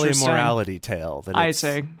necessarily a morality tale. That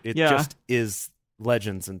it just is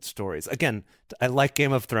legends and stories. Again, I like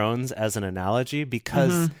Game of Thrones as an analogy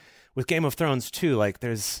because with Game of Thrones too, like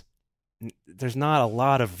there's not a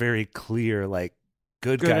lot of very clear like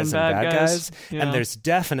good guys and bad guys. Yeah. And there's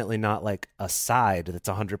definitely not like a side that's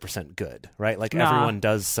 100% good, right? Like everyone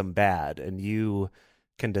does some bad and you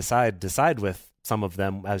can decide with some of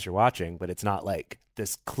them as you're watching, but it's not like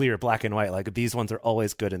this clear black and white, like these ones are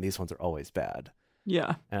always good and these ones are always bad.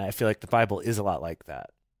 Yeah. And I feel like the Bible is a lot like that.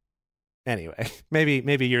 Anyway,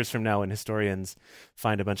 maybe years from now when historians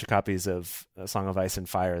find a bunch of copies of A Song of Ice and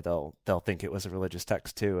Fire, they'll think it was a religious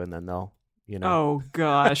text too, and then they'll, Oh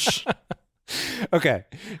gosh. Okay,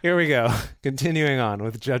 here we go. Continuing on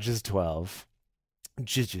with Judges 12.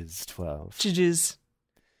 Judges 12. Judges.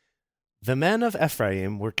 The men of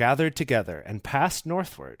Ephraim were gathered together and passed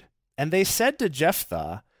northward, and they said to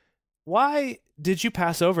Jephthah, "Why did you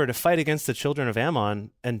pass over to fight against the children of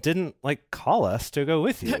Ammon and didn't call us to go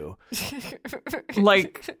with you?"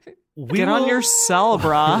 Get on your cell,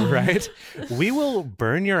 brah. Right? "We will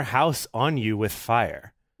burn your house on you with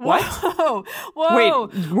fire." What? Whoa! Wait,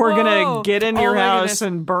 we're gonna get in your house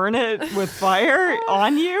and burn it with fire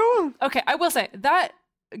on you? Okay, I will say that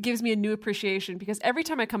gives me a new appreciation because every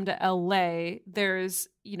time I come to LA, there's,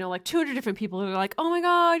 200 different people who are like, "Oh my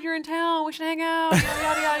God, you're in town. We should hang out." Yada,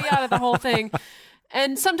 yada, yada, yada, the whole thing.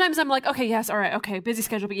 And sometimes I'm like, okay, yes, all right, okay, busy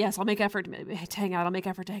schedule, but yes, I'll make effort to hang out. I'll make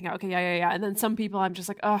effort to hang out. Okay, yeah. And then some people I'm just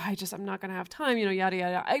like, I'm not going to have time, yada,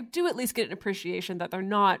 yada. I do at least get an appreciation that they're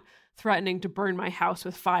not threatening to burn my house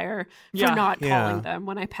with fire for not calling them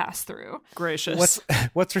when I pass through. Gracious.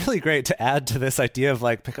 What's really great to add to this idea of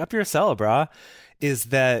pick up your cell, brah, is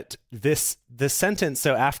that the sentence,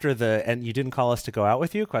 so after and you didn't call us to go out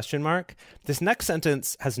with you, ? This next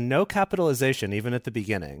sentence has no capitalization even at the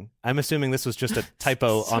beginning. I'm assuming this was just a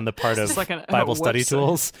typo on the part of Bible study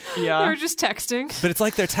tools. Yeah. They're just texting. But it's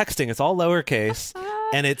like they're texting. It's all lowercase.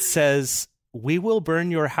 And it says, "We will burn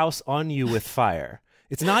your house on you with fire."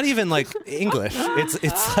 It's not even English.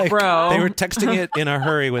 It's like Bro. They were texting it in a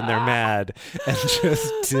hurry when they're mad and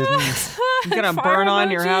just didn't. I'm gonna burn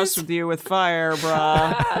on your house with you with fire,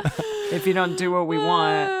 brah. If you don't do what we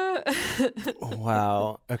want.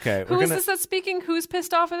 Wow. Okay. Who is this that's speaking? Who's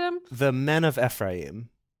pissed off at him? The men of Ephraim.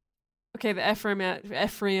 Okay, the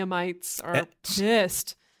Ephraimites are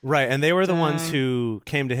pissed. Right, and they were the ones who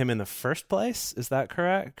came to him in the first place. Is that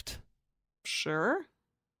correct? Sure.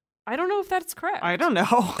 I don't know if that's correct. I don't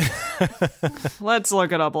know. Let's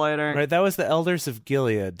look it up later. Right, that was the elders of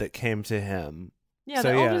Gilead that came to him. Yeah,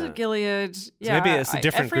 the elders of Gilead. Yeah, so maybe it's a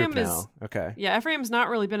different Ephraim group now. Okay. Yeah, Ephraim's not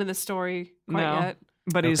really been in this story quite yet.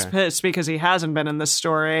 But he's pissed because he hasn't been in this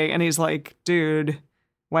story, and he's like, "Dude,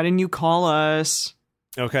 why didn't you call us?"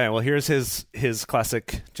 Okay, well, here's his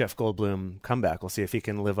classic Jeff Goldblum comeback. We'll see if he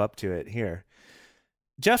can live up to it here.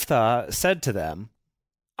 Jephthah said to them,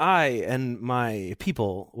 "I and my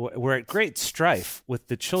people were at great strife with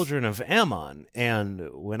the children of Ammon, and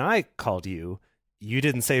when I called you, you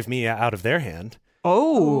didn't save me out of their hand.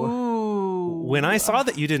 Oh. When I saw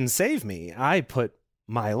that you didn't save me, I put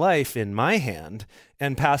my life in my hand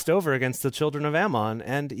and passed over against the children of Ammon,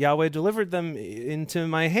 and Yahweh delivered them into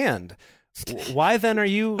my hand. Why then are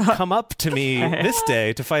you come up to me this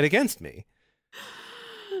day to fight against me?"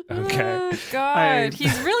 Okay. Oh, God.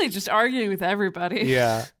 He's really just arguing with everybody.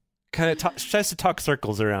 Yeah. Kind of tries to talk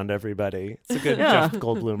circles around everybody. It's a good Jeff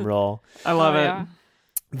Goldblum role. I love it. Yeah.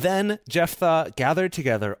 Then Jephthah gathered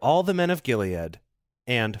together all the men of Gilead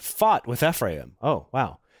and fought with Ephraim. Oh,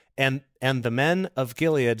 wow. And the men of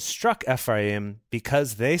Gilead struck Ephraim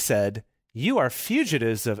because they said, "You are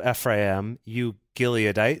fugitives of Ephraim, you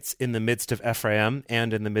Gileadites, in the midst of Ephraim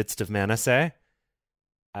and in the midst of Manasseh."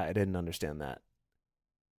 I didn't understand that.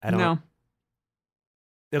 I don't know.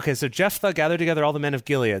 Okay, so Jephthah gathered together all the men of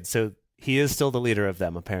Gilead, so he is still the leader of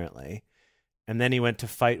them, apparently. And then he went to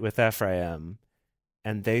fight with Ephraim,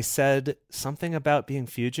 and they said something about being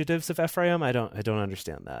fugitives of Ephraim. I don't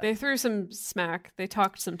understand that. They threw some smack. They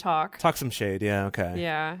talked some talk. Talk some shade, yeah, okay.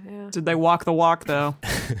 Yeah. Did they walk the walk, though?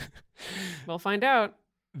 We'll find out.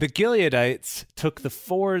 The Gileadites took the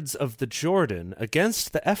fords of the Jordan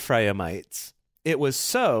against the Ephraimites. It was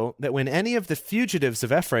so that when any of the fugitives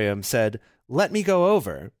of Ephraim said, "Let me go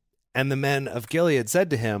over," and the men of Gilead said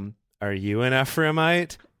to him, "Are you an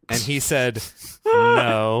Ephraimite?" And he said,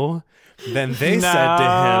 "No." Then they said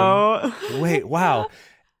to him, wait, wow.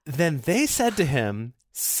 Then they said to him,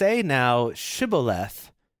 "Say now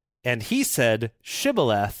Shibboleth." And he said,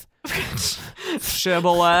 "Shibboleth."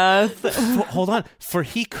 Shibboleth. Hold on, for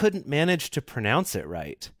he couldn't manage to pronounce it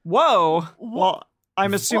right. Whoa. Well,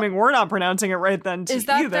 I'm assuming we're not pronouncing it right then Is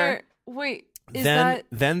that either. their... Wait, is then, that...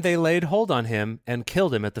 Then they laid hold on him and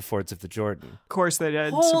killed him at the fords of the Jordan. Of course they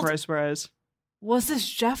did. Hold- Surprise, surprise. Was this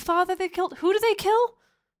Jephthah that they killed? Who did they kill?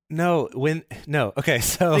 No, okay,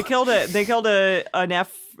 so... They killed a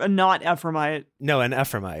not Ephraimite. No, an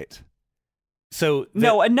Ephraimite. So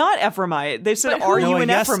No, a not Ephraimite. They said, But who- "Are No, you a an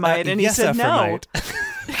yes- Ephraimite?" And he yes, said, Ephraimite. "No."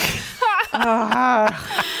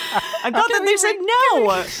 I thought that they said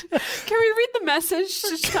no. Can we read the message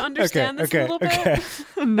just to understand this a little bit?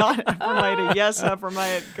 Not Ephraimite. A yes,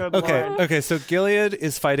 Ephraimite. Good Okay, Lord. okay, so Gilead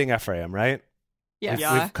is fighting Ephraim, right? Yes.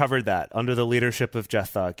 Yeah. We've covered that. Under the leadership of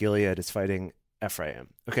Jephthah, Gilead is fighting Ephraim.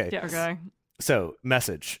 Okay, Yes. Okay. so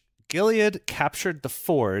message. Gilead captured the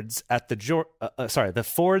fords at the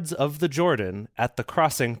fords of the Jordan at the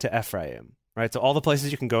crossing to Ephraim. Right, so all the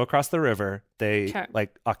places you can go across the river, they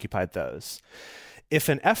occupied those. If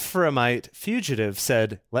an Ephraimite fugitive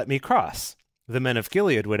said, "Let me cross," the men of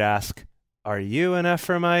Gilead would ask, "Are you an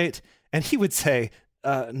Ephraimite?" And he would say,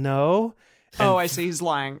 "No." And I see. He's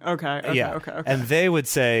lying. Okay. Okay. And they would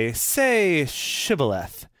say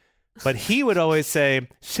Shibboleth. But he would always say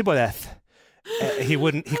Shibboleth. He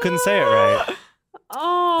couldn't say it right.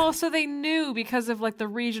 Oh, so they knew because of like the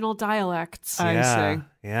regional dialects. I see.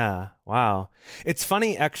 Yeah. Wow. It's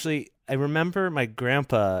funny, actually. I remember my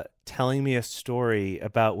grandpa telling me a story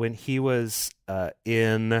about when he was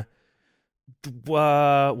in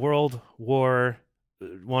World War I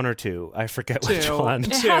or II. I forget which one.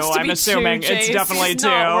 It Two. has to I'm be assuming two, it's Jase. definitely It's two.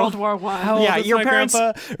 not World War One. How old Yeah, is your my parents.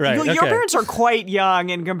 grandpa? Right. Your okay. parents are quite young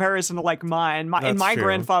in comparison to like mine. And That's my true.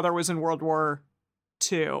 grandfather was in World War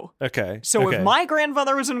II. Okay. So okay. if my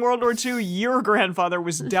grandfather was in World War II, your grandfather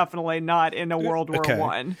was definitely not in a World War Okay.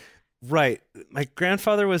 One. Right. My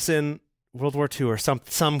grandfather was in World War II or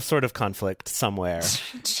some sort of conflict somewhere.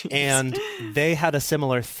 And they had a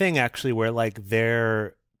similar thing, actually, where like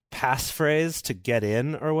their passphrase to get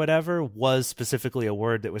in or whatever was specifically a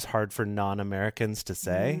word that was hard for non-Americans to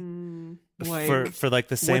say. Like, for like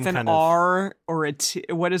the same with an kind of R or a T.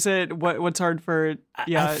 What is it? What's hard for?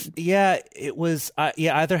 Yeah, it was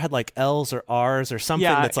either had like L's or R's or something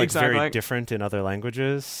Yeah, that's like exactly. very different in other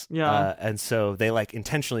languages. Yeah. And so they like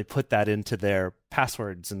intentionally put that into their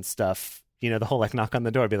passwords and stuff. You know, the whole like knock on the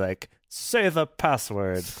door, be like, "Say the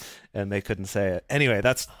password," and they couldn't say it. Anyway,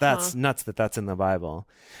 that's nuts that that's in the Bible.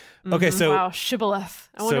 Okay, so Wow, Shibboleth.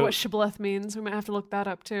 I wonder so- what Shibboleth means. We might have to look that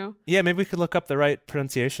up too. yeah, maybe we could look up the right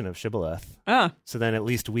pronunciation of Shibboleth. So then at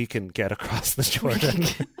least we can get across the Jordan.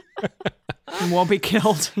 won't be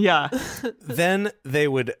killed. Yeah. Then they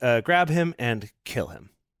would grab him and kill him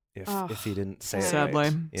if he didn't say it Sadly,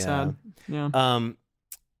 right. Yeah. sad. Yeah.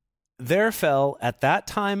 There fell at that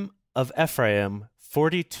time of Ephraim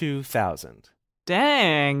 42,000.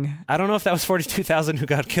 Dang. I don't know if that was 42,000 who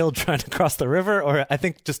got killed trying to cross the river, or I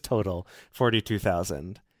think just total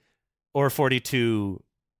 42,000, or 42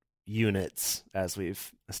 units, as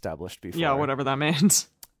we've established before. Yeah, whatever that means.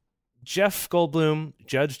 Jeff Goldblum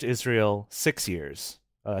judged Israel 6 years.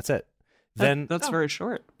 That's it. That's very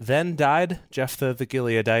short. Then died Jephthah the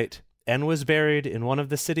Gileadite and was buried in one of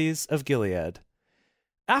the cities of Gilead.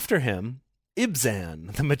 After him,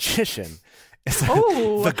 Ibzan, the magician.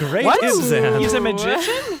 The great what? Ibzan. He's a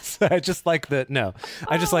magician? I just like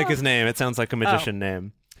I just like his name. It sounds like a magician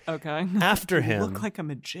name. Okay. After You him, look like a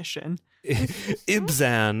magician.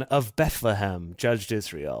 Ibzan of Bethlehem judged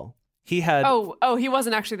Israel. He had he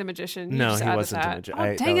wasn't actually the magician. You No, just he added wasn't a that. magician.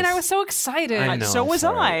 Oh, dang it, I was so excited. I know. So I'm was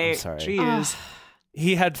sorry. I. I'm sorry. Jeez.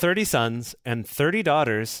 He had 30 sons and 30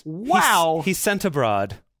 daughters. Wow. He sent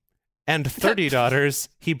abroad. And 30 daughters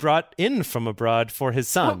he brought in from abroad for his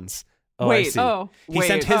sons. I Wait. see. He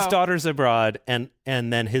sent his daughters abroad, and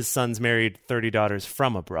then his sons married 30 daughters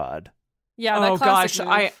from abroad. Yeah, that Oh gosh, classic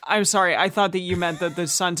move. I'm sorry. I thought that you meant that the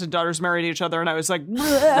sons and daughters married each other, and I was like,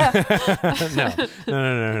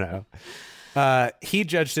 No. He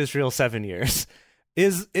judged Israel 7 years.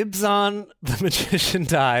 Ibzan the magician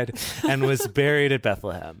died and was buried at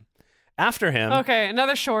Bethlehem. After him, Okay,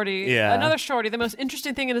 another shorty. Yeah. Another shorty. The most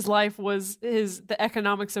interesting thing in his life was the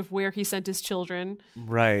economics of where he sent his children.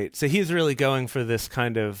 right? So he's really going for this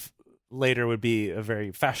kind of later would be a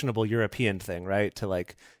very fashionable European thing, right? To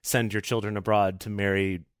like send your children abroad to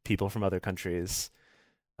marry people from other countries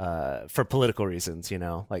for political reasons,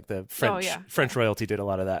 like the French royalty did a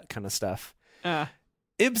lot of that kind of stuff.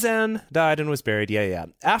 Ibzan died and was buried. Yeah.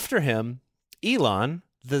 After him, Elon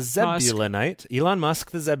the Zebulunite, Elon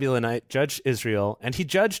Musk the Zebulunite, judged Israel, and he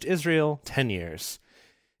judged Israel 10 years.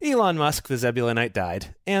 Elon Musk the Zebulunite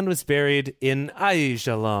died and was buried in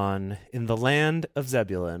Aijalon in the land of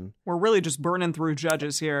Zebulun. We're really just burning through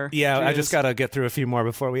judges here. Yeah, Jeez. I just got to get through a few more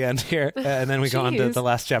before we end here, and then we go on to the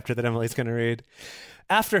last chapter that Emily's going to read.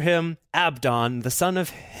 After him, Abdon, the son of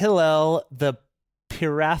Hillel the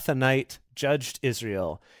Pirathonite, judged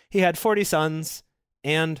Israel. He had 40 sons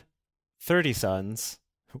and 30 sons.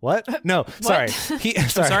 What? No, sorry.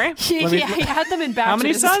 Sorry? He had them in batches. How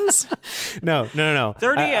many sons? No.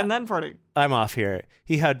 30 and then 40. I'm off here.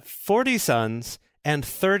 He had 40 sons and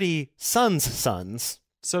 30 sons.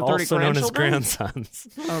 So 30 also known as grandsons.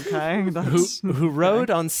 Okay. Who rode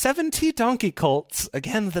on 70 donkey colts.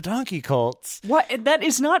 Again, the donkey colts. What? That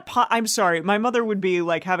is not... I'm sorry. My mother would be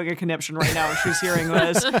like having a conniption right now if she's hearing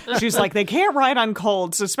this. She's like, they can't ride on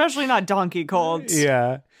colts, especially not donkey colts.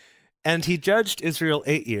 Yeah. And he judged Israel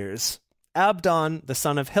 8 years. Abdon, the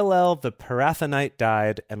son of Hillel the Pirathonite,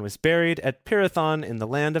 died and was buried at Pirathon in the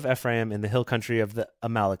land of Ephraim in the hill country of the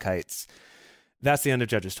Amalekites. That's the end of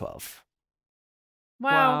Judges 12.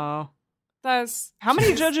 Wow. How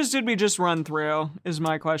many judges did we just run through is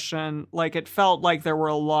my question. Like, it felt like there were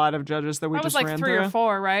a lot of judges that we just ran through. That was like 3 or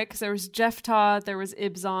 4, right? Because there was Jephthah, there was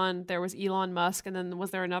Ibzan, there was Elon Musk, and then was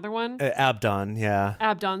there another one? Abdon, yeah.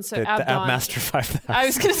 Abdon, so the Abdon. Abmaster 5000. I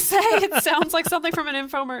was going to say, it sounds like something from an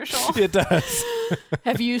infomercial. It does.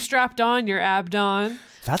 Have you strapped on your Abdon?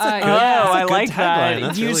 That's a good, I like that.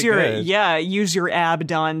 That's use really your good. Use your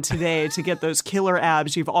Abdon today to get those killer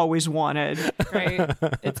abs you've always wanted. Great.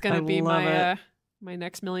 It's going to be my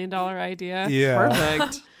next $1 million idea. Yeah.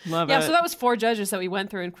 Perfect. Love it. Yeah, so that was 4 judges that we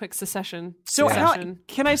went through in quick succession. So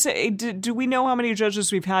can I say, do we know how many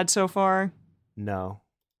judges we've had so far? No.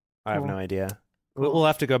 I have no idea. We'll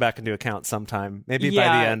have to go back and do a count sometime. Maybe by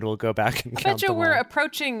the end we'll go back and count I bet you them we're all.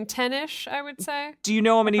 approaching 10-ish, I would say. Do you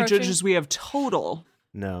know how many judges we have total?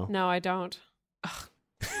 No. No, I don't.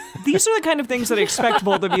 These are the kind of things that I expect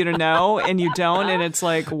both of you to know, and you don't, and it's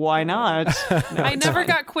like, why not? No, I never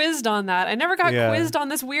got quizzed on that. I never got quizzed on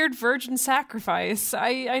this weird virgin sacrifice.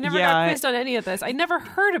 I never got quizzed on any of this. I never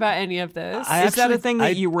heard about any of this. Is that a thing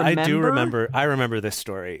that you remember? I do remember. I remember this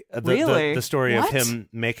story. Really? The story of him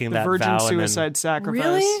making that virgin vow suicide sacrifice.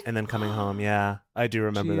 Really? and then coming home. Yeah, I do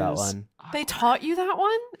remember that one. They taught you that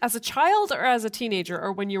one? As a child or as a teenager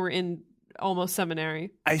or when you were in almost seminary?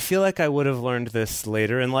 I feel like I would have learned this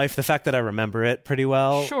later in life. The fact that I remember it pretty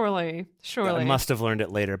well. Surely. I must have learned it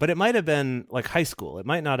later. But it might have been like high school. It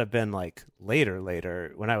might not have been like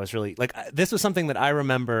later when I was really like, this was something that I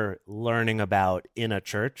remember learning about in a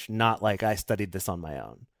church, not like I studied this on my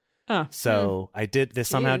own. So I did, this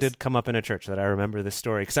somehow did come up in a church that I remember this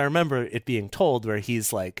story. Because I remember it being told where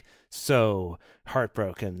he's like so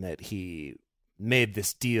heartbroken that he made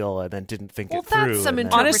this deal and then didn't think it through. That's some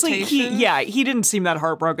honestly, he didn't seem that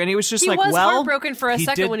heartbroken. He was just he was heartbroken for a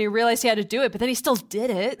second when he realized he had to do it, but then he still did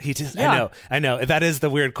it. He just, I know. That is the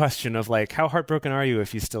weird question of like, how heartbroken are you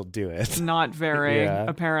if you still do it? Not very,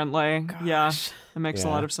 apparently. Gosh. Yeah, that makes a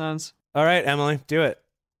lot of sense. All right, Emily, do it.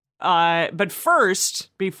 But first,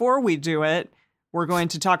 before we do it, we're going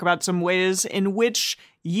to talk about some ways in which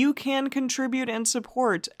you can contribute and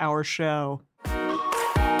support our show.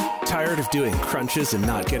 Tired of doing crunches and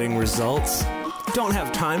not getting results? Don't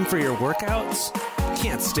have time for your workouts?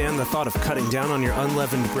 Can't stand the thought of cutting down on your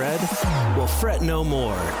unleavened bread? Well, fret no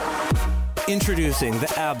more. Introducing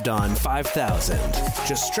the Abdon 5000.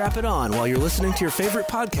 Just strap it on while you're listening to your favorite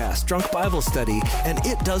podcast, Drunk Bible Study, and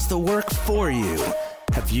it does the work for you.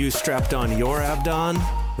 Have you strapped on your Abdon?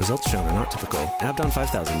 Results shown are not typical. Abdon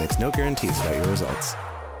 5000 makes no guarantees about your results.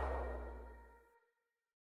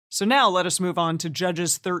 So now let us move on to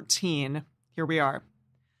Judges 13. Here we are.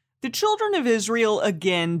 The children of Israel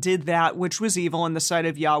again did that which was evil in the sight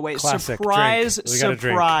of Yahweh. Classic. Surprise, Drink. We gotta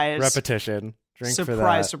surprise. Drink. Repetition. Drink surprise, for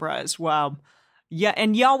that. Surprise. Wow. Yeah,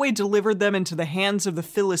 and Yahweh delivered them into the hands of the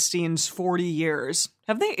Philistines 40 years.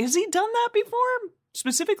 Has he done that before?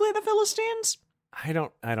 Specifically the Philistines? I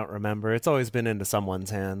don't remember. It's always been into someone's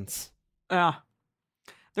hands. There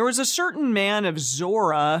was a certain man of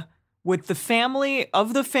Zorah with the family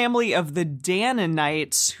of the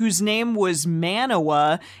Dananites, whose name was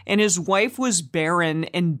Manoah, and his wife was barren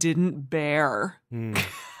and didn't bear.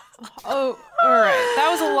 Oh, all right. That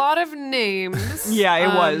was a lot of names. Yeah,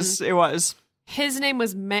 it was. His name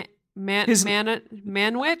was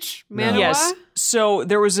Manwich? Manoah? Yes. So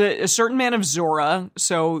there was a certain man of Zorah,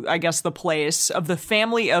 so I guess the place, of the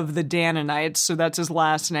family of the Dananites, so that's his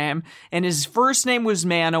last name. And his first name was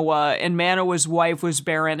Manoah, and Manoah's wife was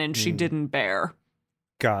barren, and she didn't bear.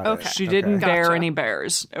 Got it. Okay. She didn't bear Gotcha. any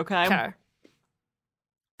bears, okay? Okay.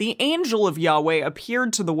 The angel of Yahweh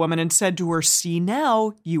appeared to the woman and said to her, "See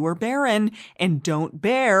now, you are barren, and don't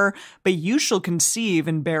bear, but you shall conceive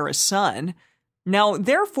and bear a son. Now,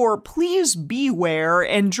 therefore, please beware,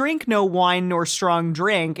 and drink no wine nor strong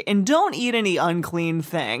drink, and don't eat any unclean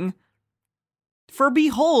thing. For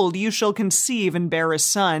behold, you shall conceive and bear a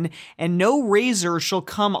son, and no razor shall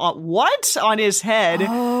come on his head.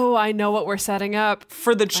 Oh, I know what we're setting up.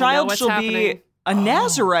 For the child what's shall happening. be a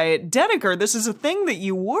Nazarite." Dedeker, this is a thing that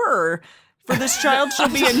you were. For this child shall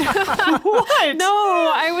be a... What?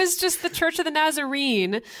 No, I was just the Church of the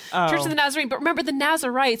Nazarene. Oh. Church of the Nazarene. But remember the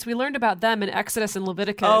Nazarites, we learned about them in Exodus and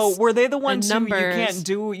Leviticus. Oh, were they the ones who you Numbers. can't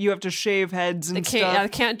do? You have to shave heads and They can't,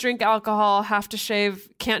 stuff? can't drink alcohol, can't shave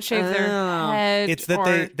their head. It's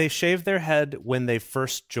that they shave their head when they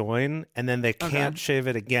first join, and then they can't Okay. shave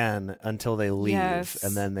it again until they leave, Yes.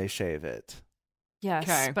 and then they shave it. Yes,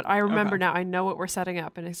 Okay. but I remember Okay. now. I know what we're setting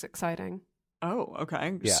up, and it's exciting. Oh,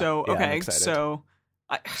 okay. Yeah, So, yeah, I'm okay, excited. so...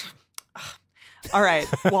 All right.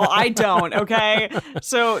 Well, I don't, okay?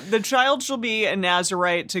 So the child shall be a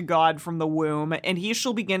Nazarite to God from the womb, and he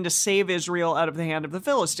shall begin to save Israel out of the hand of the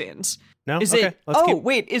Philistines. No? Is Okay, it... let's Oh, keep...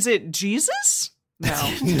 wait, is it Jesus?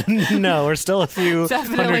 No. No, we're still a few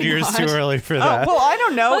Definitely hundred years not. too early for Oh, that. well, I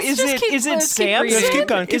don't know. Let's Is just it keep- is it let's keep Samson? reading. Let's keep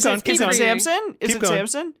going, keep Is going, it, keep is it going. Samson? Is Keep it going.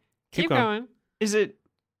 Samson? Keep going. Is it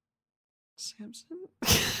Samson?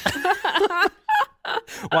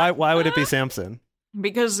 Why would it be Samson?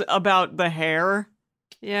 Because about the hair.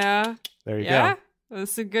 Yeah. There you Yeah. go.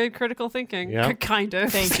 That's a good critical thinking. Yeah. Kind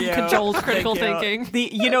of. Thank you. Cajoled critical Thank you.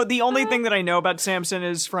 thinking. The only thing that I know about Samson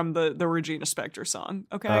is from the Regina Spektor song.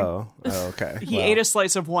 Okay. Oh, okay. He Well. ate a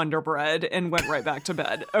slice of Wonder Bread and went right back to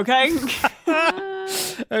bed. Okay.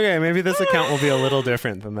 Okay, maybe this account will be a little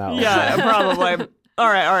different than that one. Yeah, probably. All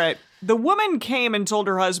right. The woman came and told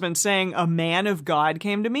her husband, saying, "A man of God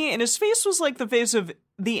came to me, and his face was like the face of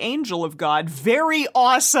the angel of God. Very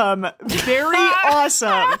awesome. Very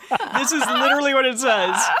awesome." This is literally what it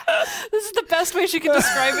says. This is the best way she could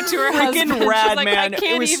describe it to her husband. Freaking She's rad, like, man. I It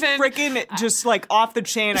can't was even freaking just like off the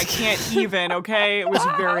chain. I can't even, okay? It was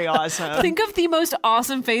very awesome. think of the most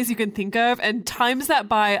awesome face you can think of and times that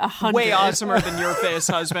by 100. Way awesomer than your face,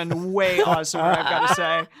 husband. Way awesomer, I've got to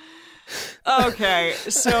say. Okay,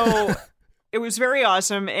 so it was very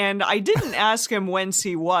awesome, and I didn't ask him whence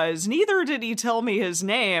he was, neither did he tell me his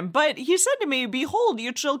name, but he said to me, "Behold,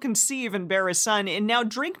 you shall conceive and bear a son, and now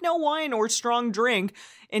drink no wine or strong drink,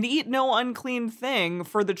 and eat no unclean thing,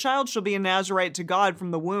 for the child shall be a Nazarite to God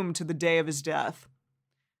from the womb to the day of his death."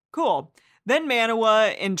 Cool. Then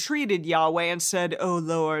Manoah entreated Yahweh and said, "O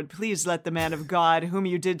Lord, please let the man of God whom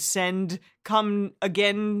you did send come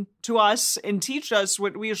again to us and teach us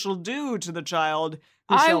what we shall do to the child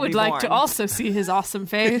who I shall would be like born." to also see his awesome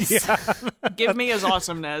face. Give me his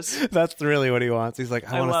awesomeness. That's really what he wants. He's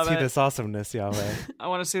like, I want love to see it. this awesomeness, Yahweh. I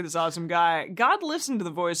want to see this awesome guy. God listened to the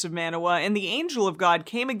voice of Manoah, and the angel of God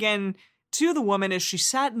came again to the woman as she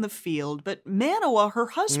sat in the field, but Manoah, her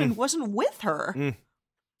husband, wasn't with her.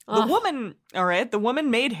 The woman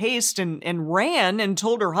made haste and ran and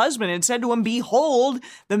told her husband and said to him, "Behold,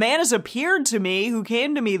 the man has appeared to me who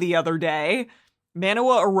came to me the other day."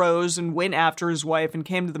 Manoah arose and went after his wife and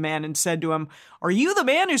came to the man and said to him, "Are you the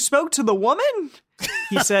man who spoke to the woman?"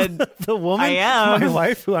 He said, The woman, "I am." my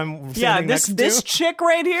wife, who I'm standing this next to. chick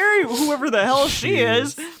right here, whoever the hell she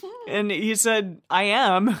is. And he said, "I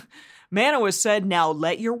am." Manoah said, "Now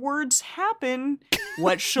let your words happen.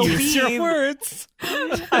 What shall Use be your words.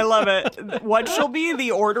 I love it. What shall be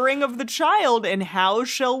the ordering of the child, and how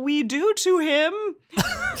shall we do to him?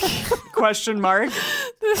 Question mark.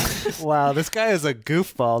 Wow, this guy is a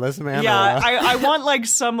goofball. This man. Yeah, I want like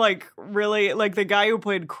some like really like the guy who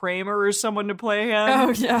played Kramer or someone to play him. Oh,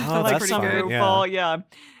 yeah. Oh, Like that's some fine, goofball. Yeah.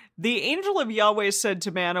 The angel of Yahweh said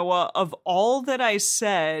to Manoah, "Of all that I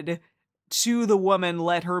said to the woman,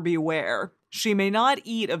 let her beware. She may not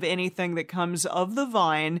eat of anything that comes of the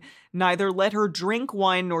vine, neither let her drink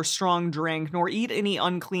wine nor strong drink, nor eat any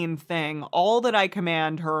unclean thing. All that I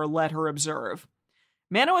command her, let her observe."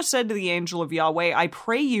 Manoah said to the angel of Yahweh, "I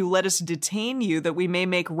pray you, let us detain you, that we may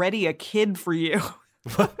make ready a kid for you."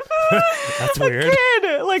 That's weird. A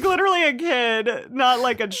kid! Like literally a kid, not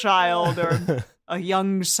like a child or a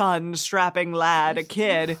young son, strapping lad, a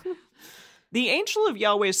kid. The angel of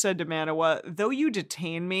Yahweh said to Manoah, "Though you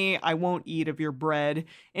detain me, I won't eat of your bread.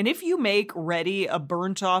 And if you make ready a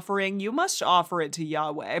burnt offering, you must offer it to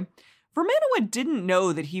Yahweh." For Manoah didn't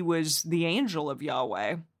know that he was the angel of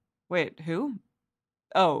Yahweh. Wait, who?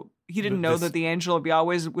 Oh, he didn't know that the angel of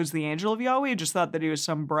Yahweh was the angel of Yahweh? He just thought that he was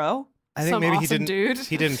some bro? I think Some maybe awesome dude.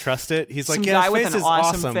 he didn't trust it. He's like, Some yeah, guy his with face an is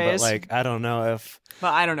awesome but face. like, I don't know if...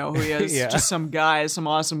 But I don't know who he is. Yeah. Just some guy, some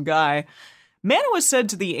awesome guy. Manoah said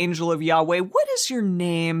to the angel of Yahweh, "What is your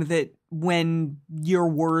name that when your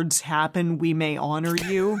words happen, we may honor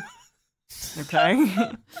you?" Okay.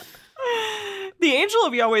 The angel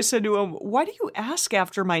of Yahweh said to him, "Why do you ask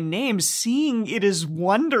after my name, seeing it is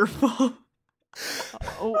wonderful?"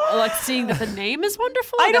 Like seeing that the name is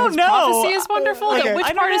wonderful? I don't his know. Prophecy is wonderful? Okay, That which I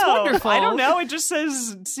don't part is know. wonderful? I don't know. It just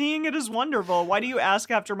says, "Seeing it is wonderful." Why do you ask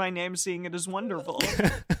after my name, seeing it is wonderful?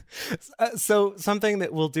 So something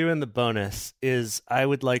that we'll do in the bonus is I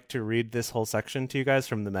would like to read this whole section to you guys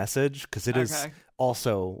from the Message, because it is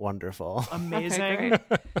also wonderful. Amazing. Okay,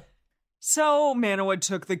 great. So Manoah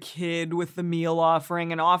took the kid with the meal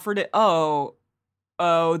offering and offered it. Oh,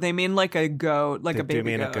 they mean like a goat, like a baby goat.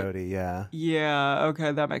 They mean goat. a goatee, yeah. Yeah,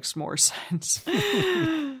 okay, that makes more sense.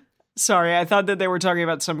 Sorry, I thought that they were talking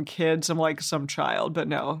about some kid, some child, but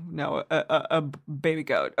no, a baby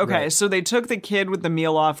goat. Okay, Right. So they took the kid with the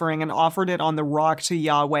meal offering and offered it on the rock to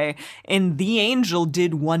Yahweh, and the angel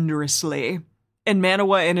did wondrously. And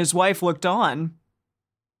Manoah and his wife looked on.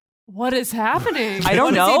 What is happening? I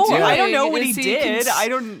don't What is know. he I don't doing? know what Is he he did. I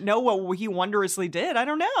don't know what he wondrously did. I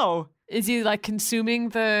don't know. Is he like consuming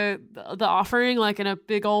the offering like in a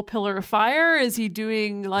big old pillar of fire? Is he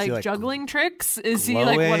doing like juggling tricks? Is he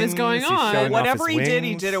like, what is going glowing? Is he showing on? off Whatever his he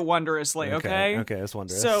wings? did it wondrously, okay? Okay, that's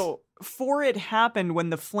wondrous. So, for it happened when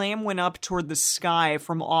the flame went up toward the sky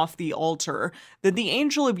from off the altar, that the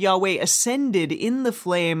angel of Yahweh ascended in the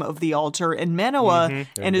flame of the altar, and Manoah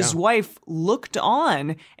and his wife looked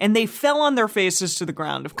on, and they fell on their faces to the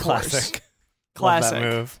ground, of course. Classic. Love that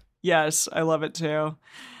move. Yes, I love it too.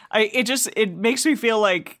 It makes me feel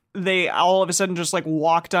like they all of a sudden just like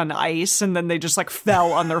walked on ice and then they just like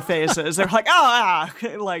fell on their faces. They're like,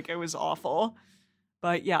 like it was awful.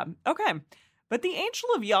 But yeah, okay. But the angel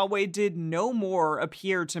of Yahweh did no more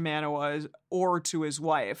appear to Manoah or to his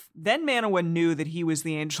wife. Then Manoah knew that he was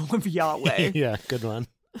the angel of Yahweh. Yeah, good one.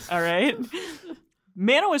 All right.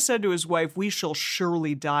 Manoah said to his wife, "We shall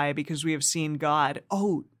surely die because we have seen God."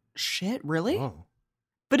 Oh, shit, really? Oh.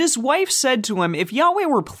 But his wife said to him, "If Yahweh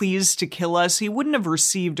were pleased to kill us, he wouldn't have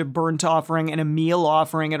received a burnt offering and a meal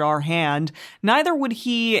offering at our hand. Neither would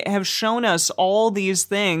he have shown us all these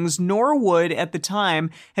things, nor would, at the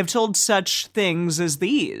time, have told such things as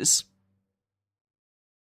these."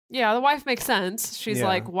 Yeah, the wife makes sense. She's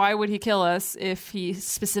like, why would he kill us if he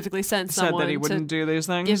specifically sent Said someone that he wouldn't do these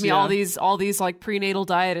things. give me all these like prenatal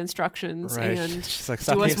diet instructions Right. and She's like,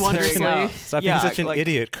 do us wondrously. Stop being such an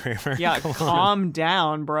idiot, Kramer. Yeah, calm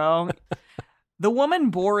down, bro. The woman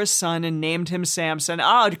bore a son and named him Samson.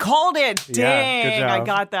 Oh, called it. Dang, good job. I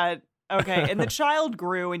got that. Okay, and the child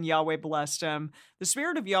grew and Yahweh blessed him. The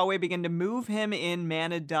spirit of Yahweh began to move him in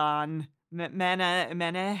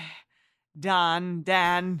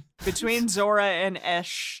Dan, between Zorah and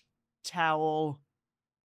Eshtaol.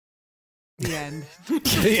 The end.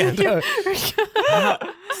 The end.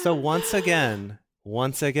 So once again,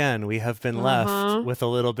 we have been left with a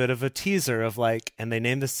little bit of a teaser of like, and they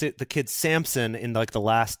named the kid Samson in like the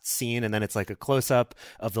last scene, and then it's like a close up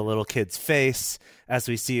of the little kid's face as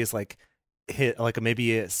we see is like hit like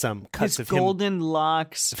maybe some cuts His of golden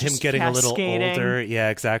locks, him just getting cascading. a little older, yeah,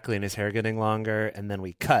 exactly, and his hair getting longer, and then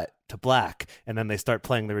we cut to black, and then they start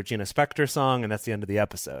playing the Regina Spektor song, and that's the end of the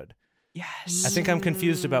episode. Yes. I think I'm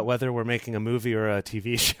confused about whether we're making a movie or a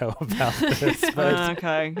TV show about this. But...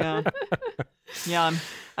 Okay, yeah. Yeah.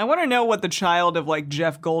 I want to know what the child of like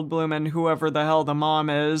Jeff Goldblum and whoever the hell the mom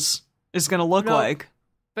is going to look like.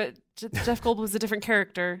 But Jeff Goldblum was a different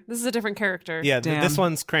character. This is a different character. Yeah, Damn. this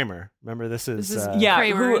one's Kramer. Remember, this is yeah,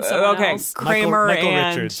 Kramer and someone okay, else. Kramer Michael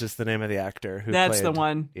and Richards is the name of the actor who that's played, the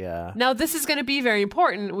one. Yeah. Now, this is going to be very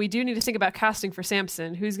important. We do need to think about casting for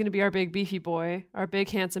Samson. Who's going to be our big beefy boy? Our big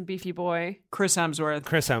handsome beefy boy? Chris Hemsworth.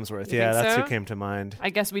 Yeah, think that's so? who came to mind.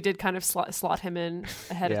 I guess we did kind of slot him in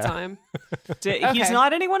ahead of time. He's Okay.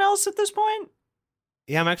 not anyone else at this point?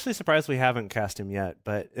 Yeah, I'm actually surprised we haven't cast him yet,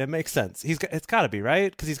 but it makes sense. It's got to be,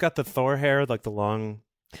 right? Because he's got the Thor hair, like the long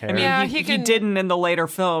hair. I mean, Yeah, he he didn't in the later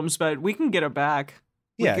films, but we can get it back.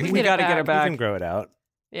 Yeah, we he got to can- get it You back. can grow it out.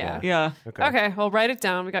 Yeah. Yeah. Okay, well, write it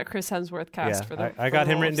down. We got Chris Hemsworth cast for the. I for got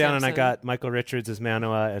the him role written of down, and I Samson. got Michael Richards as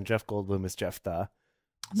Manoah and Jeff Goldblum as Jephthah.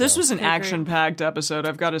 This was an Okay, great. action-packed episode,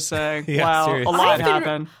 I've got to say. Yeah, wow, seriously. a lot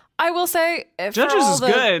happened. I will say, Judges is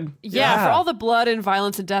good. Yeah, for all the blood and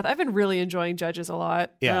violence and death, I've been really enjoying Judges a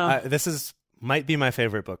lot. Yeah, this might be my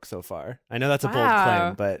favorite book so far. I know that's a bold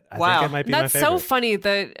claim, but I think it might be my favorite. That's so funny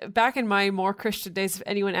that back in my more Christian days, if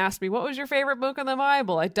anyone asked me, what was your favorite book in the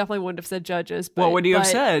Bible? I definitely wouldn't have said Judges. But, what would you have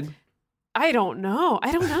said? I don't know.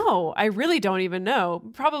 I really don't even know.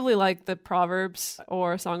 Probably like the Proverbs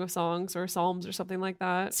or Song of Songs or Psalms or something like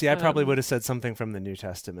that. See, I probably would have said something from the New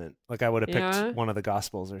Testament. Like I would have picked one of the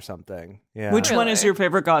Gospels or something. Yeah. Which one is your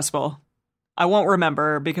favorite Gospel? I won't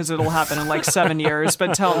remember because it'll happen in like 7 years,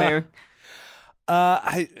 but tell me.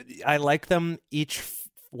 I like them each.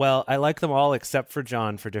 Well, I like them all except for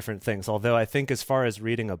John for different things. Although I think as far as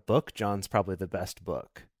reading a book, John's probably the best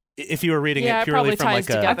book. If you were reading it purely from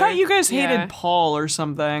like I thought you guys hated Paul or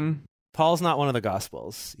something. Paul's not one of the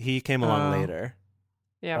Gospels. He came along later.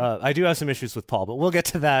 Yeah, I do have some issues with Paul, but we'll get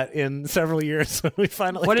to that in several years when we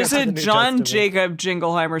finally. What is it? John, Jacob,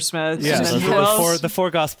 Jingleheimer, Smith. Yeah, the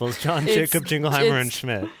four Gospels: John, Jacob, Jingleheimer, and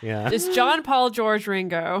Schmidt. Yeah, it's John, Paul, George,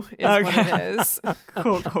 Ringo. Is what it is.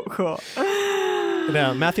 Cool.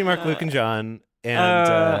 No, Matthew, Mark, Luke, and John,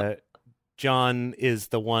 and John is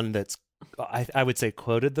the one that's. I would say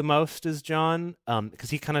quoted the most as John,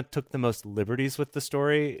 because he kind of took the most liberties with the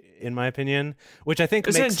story, in my opinion. Which I think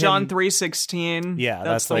makes John 3:16. Yeah,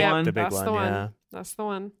 that's the one. The big one. Yeah, that's the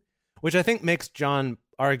one. Which I think makes John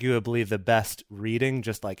arguably the best reading,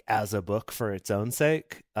 just like as a book for its own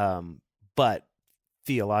sake. But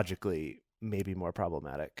theologically, maybe more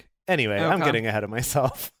problematic. Anyway, I'm getting ahead of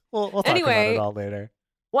myself. We'll talk about it all later.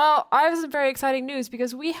 Well, I have some very exciting news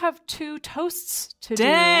because we have 2 toasts to do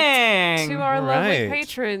to our lovely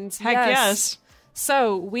patrons. Heck yes.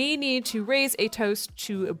 So we need to raise a toast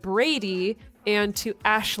to Brady and to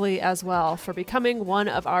Ashley as well for becoming one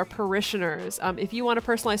of our parishioners. If you want a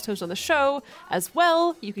personalized toast on the show as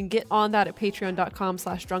well, you can get on that at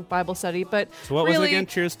patreon.com/drunkbiblestudy. But so what was it again?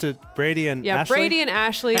 Cheers to Brady and Ashley? Brady and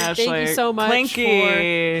Ashley. Thank you so much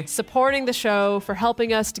for supporting the show, for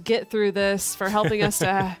helping us to get through this, for helping us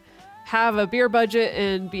to have a beer budget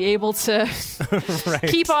and be able to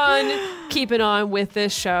keep on keeping on with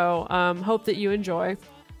this show. Hope that you enjoy.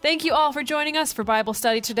 Thank you all for joining us for Bible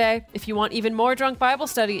study today. If you want even more Drunk Bible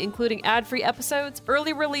Study, including ad-free episodes,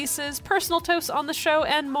 early releases, personal toasts on the show,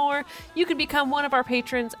 and more, you can become one of our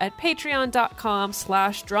patrons at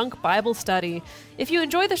patreon.com/drunkbiblestudy. If you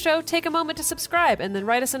enjoy the show, take a moment to subscribe and then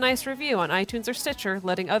write us a nice review on iTunes or Stitcher,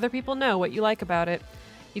 letting other people know what you like about it.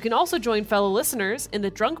 You can also join fellow listeners in the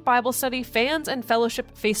Drunk Bible Study Fans and Fellowship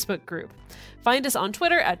Facebook group. Find us on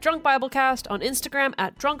Twitter at Drunk Biblecast, on Instagram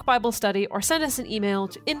at Drunk Bible Study, or send us an email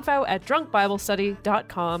to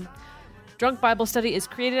info@drunkbiblestudy.com. Drunk Bible Study is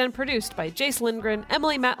created and produced by Jase Lindgren,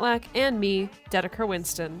 Emily Matlak, and me, Dedeker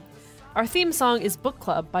Winston. Our theme song is Book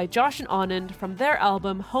Club by Josh and Anand from their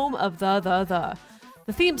album Home of the.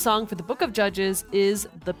 The theme song for the Book of Judges is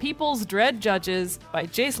The People's Dread Judges by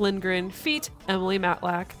Jase Lindgren, feat. Emily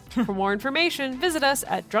Matlak. For more information, visit us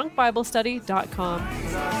at drunkbiblestudy.com.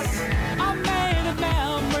 I made a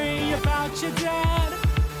memory about your day.